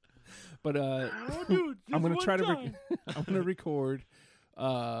 But I'm gonna try to I'm gonna record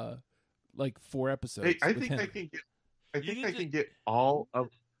like 4 episodes. Hey, I with think him. I can get all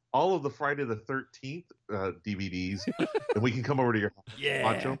of the Friday the 13th DVDs, and we can come over to your house. Yeah,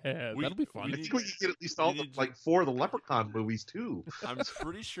 Watch 'em. that'll be fun. I think we can get at least all the, like 4 of the Leprechaun movies too. I'm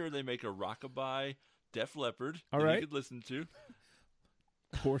pretty sure they make a Rockabye Def Leppard All that right. you could listen to.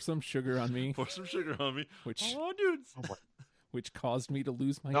 Pour some sugar on me, Pour some sugar on me. which Oh, dudes. which caused me to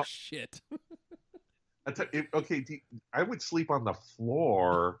lose my No. shit. Okay, I would sleep on the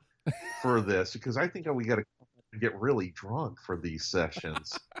floor for this because I think we got to get really drunk for these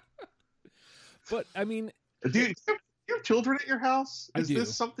sessions. But I mean, Do you have children at your house? I Is do.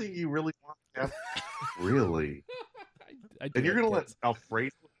 this something you really want to have? Really? I do And you're have going to let kids.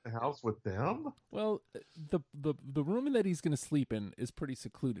 Alfredo in the house with them? Well, the room that he's going to sleep in is pretty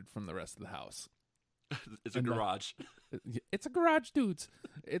secluded from the rest of the house. It's a And, garage. It's a garage, dudes.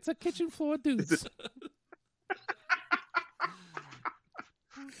 It's a kitchen floor, dudes.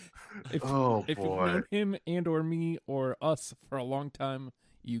 If Oh, you've boy. known him and or me or us for a long time,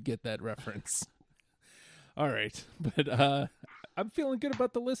 you get that reference. All right, but I'm feeling good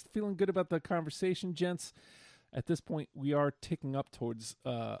about the list. Feeling good about the conversation, gents. At this point, we are ticking up towards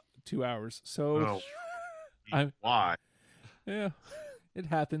 2 hours. So, Oh, I'm- why? yeah, it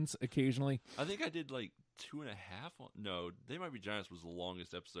happens occasionally. I think I did like 2.5. No, They Might Be Giants was the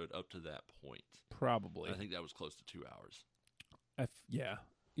longest episode up to that point. Probably. I think that was close to 2 hours.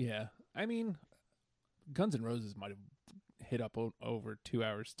 Yeah. I mean, Guns N' Roses might have hit up over 2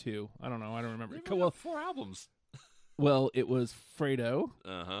 hours too. I don't know. I don't remember. They've only got 4 albums. Well, it was Fredo,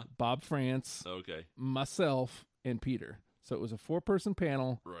 Uh-huh. Bob France, Okay. myself, and Peter. So it was a 4-person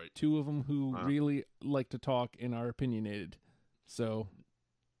panel. Right. 2 of them who Wow. really like to talk and are opinionated. So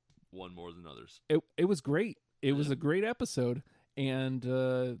One more than others. it was great. It was Yeah. a great episode,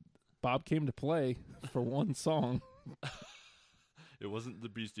 and Bob came to play for one song. It wasn't the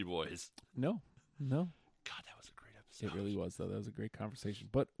Beastie Boys. No. God, that was a great episode. It really was, though. That was a great conversation.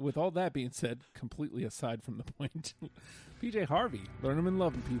 But with all that being said, completely aside from the point, PJ Harvey, learn them and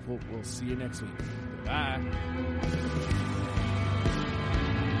love them, people. We'll see you next week. Bye.